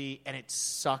needed it to be. And it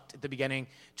sucked at the beginning,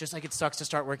 just like it sucks to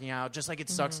start working out, just like it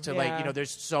sucks to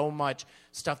there's so much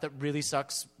stuff that really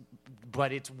sucks,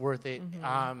 but it's worth it.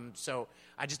 So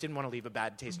I just didn't want to leave a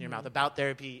bad taste in your mouth about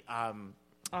therapy.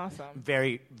 Awesome.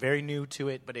 Very, very new to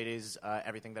it, but it is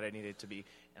everything that I needed it to be.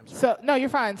 So no, you're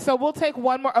fine. So we'll take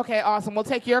one more. Okay, awesome. We'll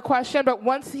take your question, but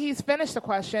once he's finished the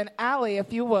question, Allie,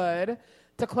 if you would,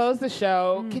 to close the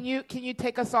show, can you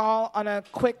take us all on a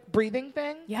quick breathing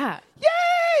thing? Yeah. Yay!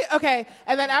 Okay,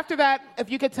 and then after that, if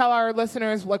you could tell our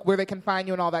listeners where they can find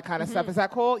you and all that kind of stuff, is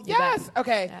that cool? Yes.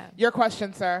 Okay, Yeah. Your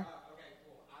question, sir. Okay,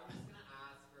 cool. I was just gonna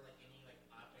ask for any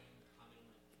up and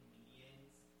coming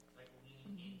comedians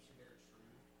leaning into their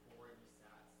truth or any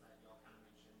stats that y'all kind of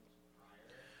mentioned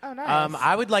prior. Oh, nice.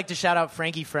 I would like to shout out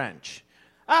Frankie French.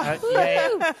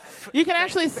 You can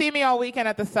actually see me all weekend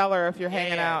at the Cellar if you're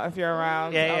hanging out, if you're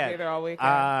around. I'll be there all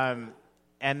weekend.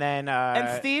 And then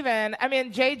and Steven,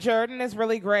 Jay Jordan is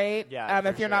really great. Yeah,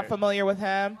 if you're not familiar with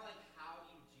him. How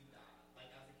do you do that?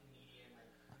 As a comedian,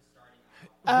 starting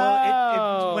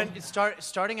out? Well,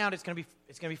 starting out, it's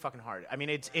gonna be fucking hard.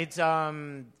 It's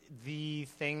the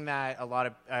thing that a lot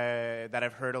of that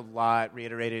I've heard a lot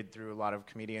reiterated through a lot of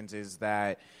comedians is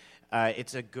that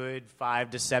it's a good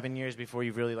 5 to 7 years before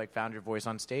you've really found your voice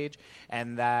on stage,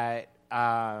 and that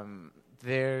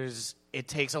it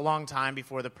takes a long time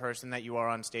before the person that you are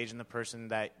on stage and the person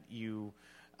that you're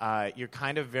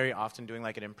kind of very often doing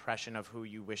an impression of who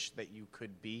you wish that you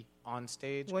could be on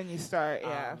stage. When you start,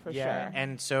 for sure.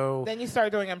 And so then you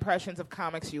start doing impressions of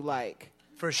comics you like.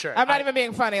 For sure. I'm not even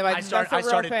being funny. I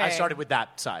started with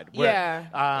that side. Where,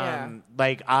 I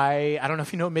don't know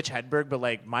if you know Mitch Hedberg,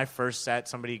 but my first set,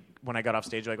 somebody when I got off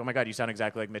stage, oh my God, you sound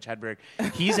exactly like Mitch Hedberg.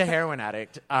 He's a heroin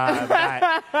addict.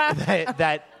 But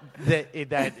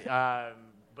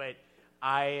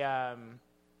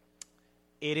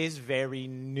it is very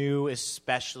new,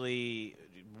 especially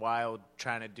while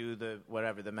trying to do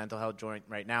the mental health joint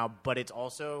right now. But it's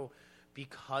also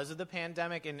because of the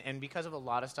pandemic and because of a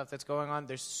lot of stuff that's going on,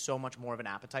 there's so much more of an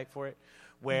appetite for it,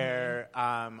 where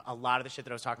a lot of the shit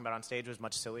that I was talking about on stage was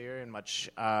much sillier and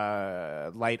much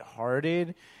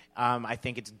lighthearted. I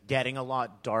think it's getting a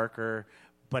lot darker,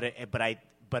 but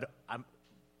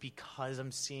because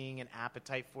I'm seeing an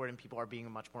appetite for it and people are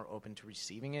being much more open to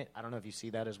receiving it. I don't know if you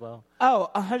see that as well. Oh,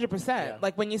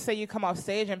 100%. When you say you come off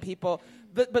stage and people,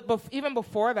 but even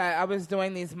before that, I was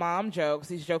doing these mom jokes,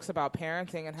 these jokes about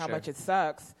parenting and how much it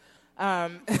sucks.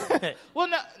 Well,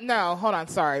 no, hold on,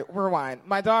 sorry, rewind.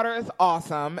 My daughter is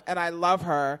awesome and I love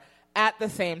her. At the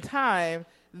same time,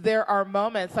 there are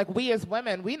moments, we as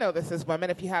women, we know this as women,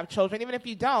 if you have children, even if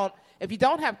you don't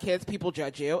have kids, people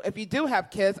judge you. If you do have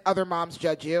kids, other moms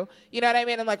judge you. You know what I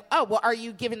mean? And are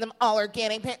you giving them all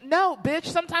organic? No, bitch,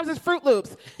 sometimes it's Fruit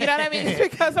Loops. You know what I mean? It's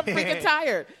because I'm freaking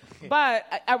tired. But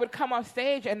I would come off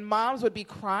stage and moms would be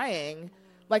crying,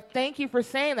 Like, thank you for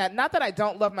saying that. Not that I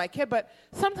don't love my kid, but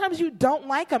sometimes you don't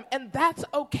like them, and that's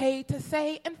okay to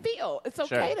say and feel. It's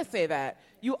okay to say that.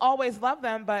 You always love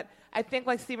them, but I think,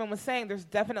 like Stephen was saying, there's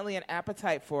definitely an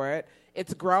appetite for it.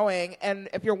 It's growing, and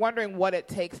if you're wondering what it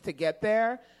takes to get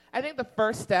there, I think the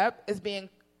first step is being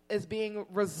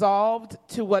resolved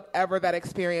to whatever that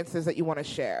experience is that you want to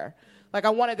share. Like, I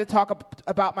wanted to talk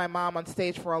about my mom on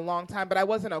stage for a long time, but I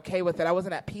wasn't okay with it. I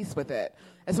wasn't at peace with it.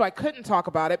 And so I couldn't talk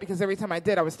about it because every time I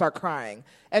did, I would start crying.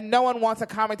 And no one wants a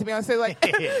comment to me on stage like,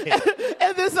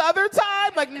 and this other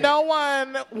time, like, no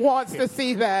one wants to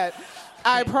see that,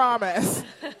 I promise.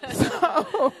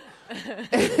 So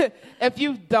if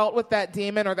you've dealt with that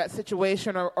demon or that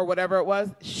situation or whatever it was,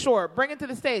 sure, bring it to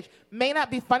the stage. May not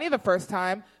be funny the first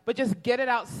time, but just get it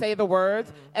out, say the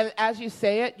words, and as you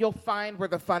say it, you'll find where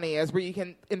the funny is, where you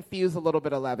can infuse a little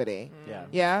bit of levity.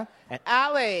 Yeah?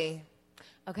 Allie,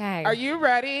 Okay. are you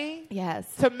ready Yes.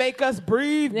 to make us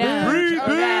breathe? Yeah. Breathe,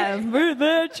 Okay. Breathe,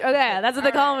 bitch. Okay, that's what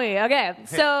they call me. Okay.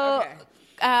 So,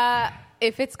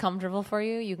 if it's comfortable for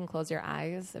you, you can close your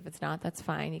eyes. If it's not, that's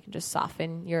fine. You can just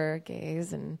soften your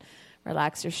gaze and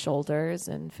relax your shoulders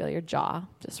and feel your jaw.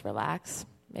 Just relax.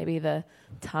 Maybe the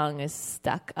tongue is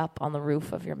stuck up on the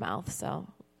roof of your mouth, so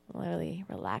literally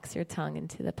relax your tongue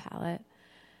into the palate.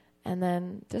 And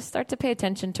then just start to pay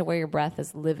attention to where your breath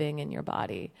is living in your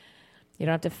body. You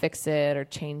don't have to fix it or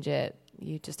change it.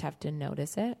 You just have to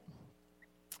notice it.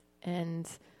 And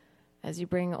as you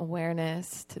bring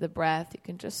awareness to the breath, you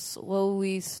can just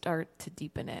slowly start to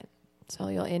deepen it. So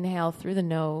you'll inhale through the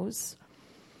nose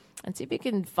and see if you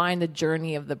can find the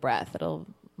journey of the breath. It'll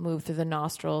move through the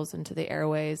nostrils into the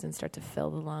airways and start to fill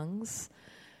the lungs.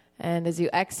 And as you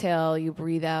exhale, you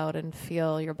breathe out and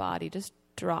feel your body just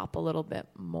drop a little bit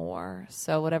more.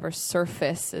 So whatever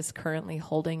surface is currently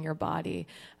holding your body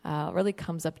really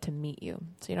comes up to meet you.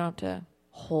 So you don't have to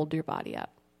hold your body up.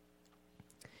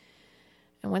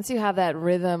 And once you have that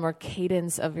rhythm or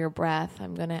cadence of your breath,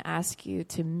 I'm going to ask you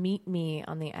to meet me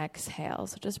on the exhale.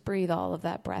 So just breathe all of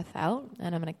that breath out,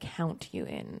 and I'm going to count you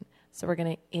in. So we're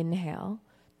going to inhale,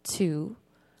 2,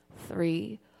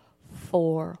 3,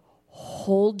 4.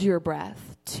 Hold your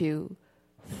breath, 2,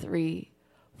 3,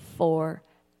 4.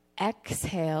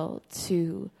 Exhale,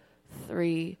 2,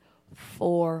 3,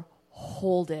 4.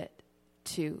 Hold it,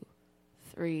 2,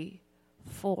 3,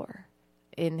 4.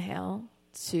 Inhale,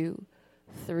 2,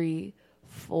 3,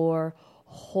 4.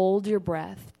 Hold your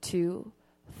breath, 2,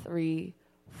 3,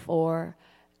 4.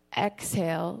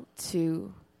 Exhale,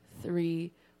 2,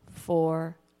 3,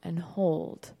 4. And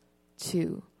hold,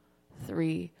 2,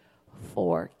 3,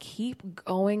 4. Keep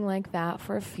going like that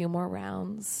for a few more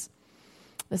rounds.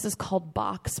 This is called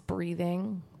box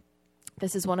breathing.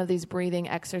 This is one of these breathing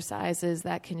exercises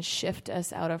that can shift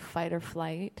us out of fight or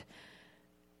flight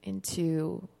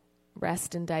into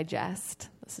rest and digest.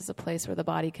 This is a place where the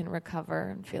body can recover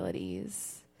and feel at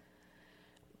ease.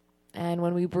 And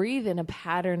when we breathe in a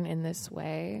pattern in this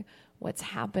way, what's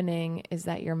happening is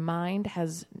that your mind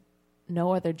has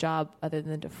no other job other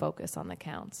than to focus on the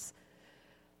counts.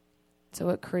 So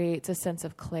it creates a sense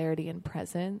of clarity and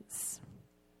presence.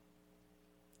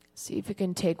 See if you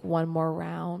can take one more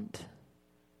round.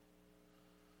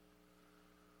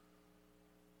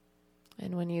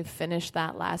 And when you finish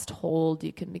that last hold,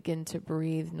 you can begin to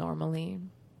breathe normally.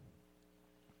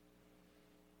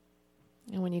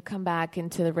 And when you come back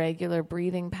into the regular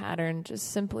breathing pattern,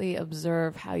 just simply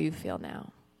observe how you feel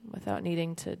now without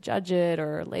needing to judge it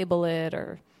or label it,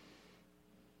 or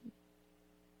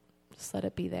just let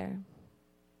it be there.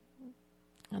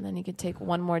 And then you can take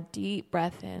one more deep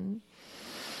breath in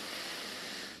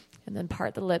and then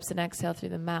part the lips and exhale through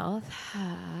the mouth.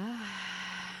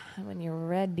 And when you're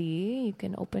ready, you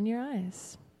can open your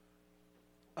eyes.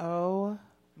 Oh,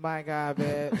 my God,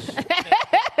 bitch.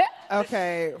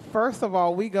 Okay, first of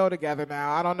all, we go together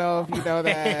now. I don't know if you know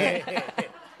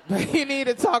that. But you need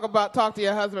to talk to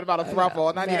your husband about a throuple,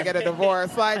 and I need to get a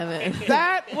divorce. Like,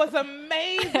 that was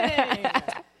amazing.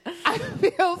 I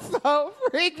feel so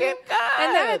freaking good.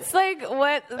 And that's like,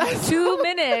 2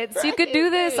 minutes. You could do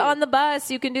this on the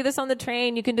bus. You can do this on the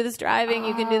train. You can do this driving.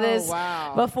 You can do this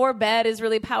before bed is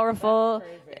really powerful.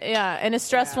 Yeah, in a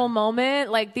stressful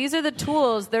moment. Like, these are the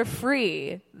tools. They're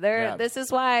free. This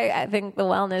is why I think the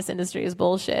wellness industry is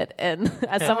bullshit. And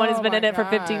as someone who's been in it for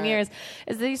 15 years,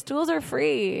 is these tools are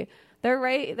free.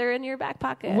 They're in your back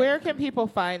pocket. Where can people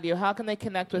find you? How can they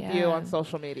connect with you on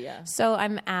social media? So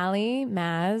I'm Allie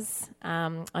Maz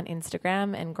on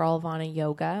Instagram and Girlvana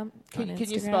Yoga. Can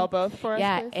you spell both for us?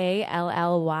 Yeah, please?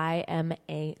 ALLYMAZ.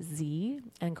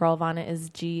 And Girlvana is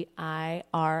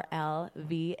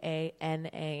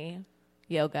GIRLVANA.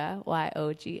 Yoga,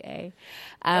 YOGA.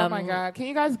 Oh my God! Can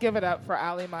you guys give it up for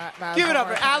Ali? Give it up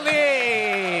for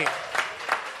Ali.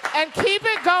 And keep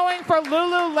it going for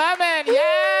Lululemon.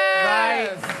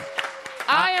 Yes. Right.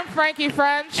 I am Frankie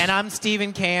French. And I'm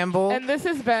Stephen Campbell. And this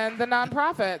has been The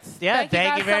Nonprofits. Yeah, thank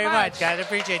you guys very so much, guys. I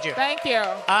appreciate you. Thank you.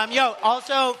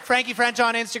 Also, Frankie French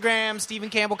on Instagram, Stephen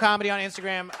Campbell Comedy on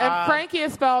Instagram. And Frankie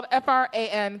is spelled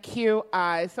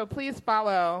Franqi, so please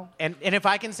follow. And if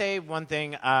I can say one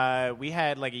thing, we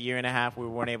had like a year and a half where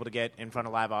we weren't able to get in front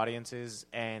of live audiences,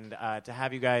 and to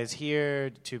have you guys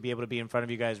here, to be able to be in front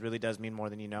of you guys really does mean more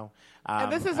than you know.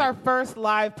 And this is our first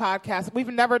live podcast. We've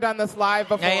never done this live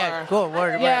before. Yeah, cool.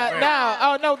 Word. No.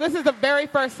 Oh, no, this is the very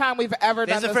first time we've ever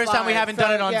done this. This is the first time we haven't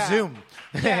done it on Zoom.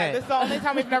 Yeah, this is the only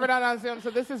time we've never done it on Zoom,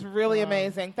 so this is really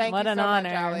amazing. Thank you so much,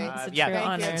 Ali. It's a Yeah, true thank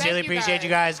honor. you. Thank Sincerely you, appreciate guys. you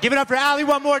guys. Give it up for Ali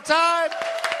one more time.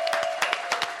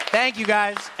 Thank you,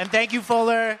 guys. And thank you,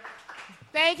 Fuller.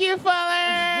 Thank you,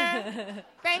 Fuller.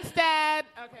 Thanks, Dad.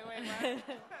 Okay, wait.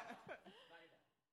 What?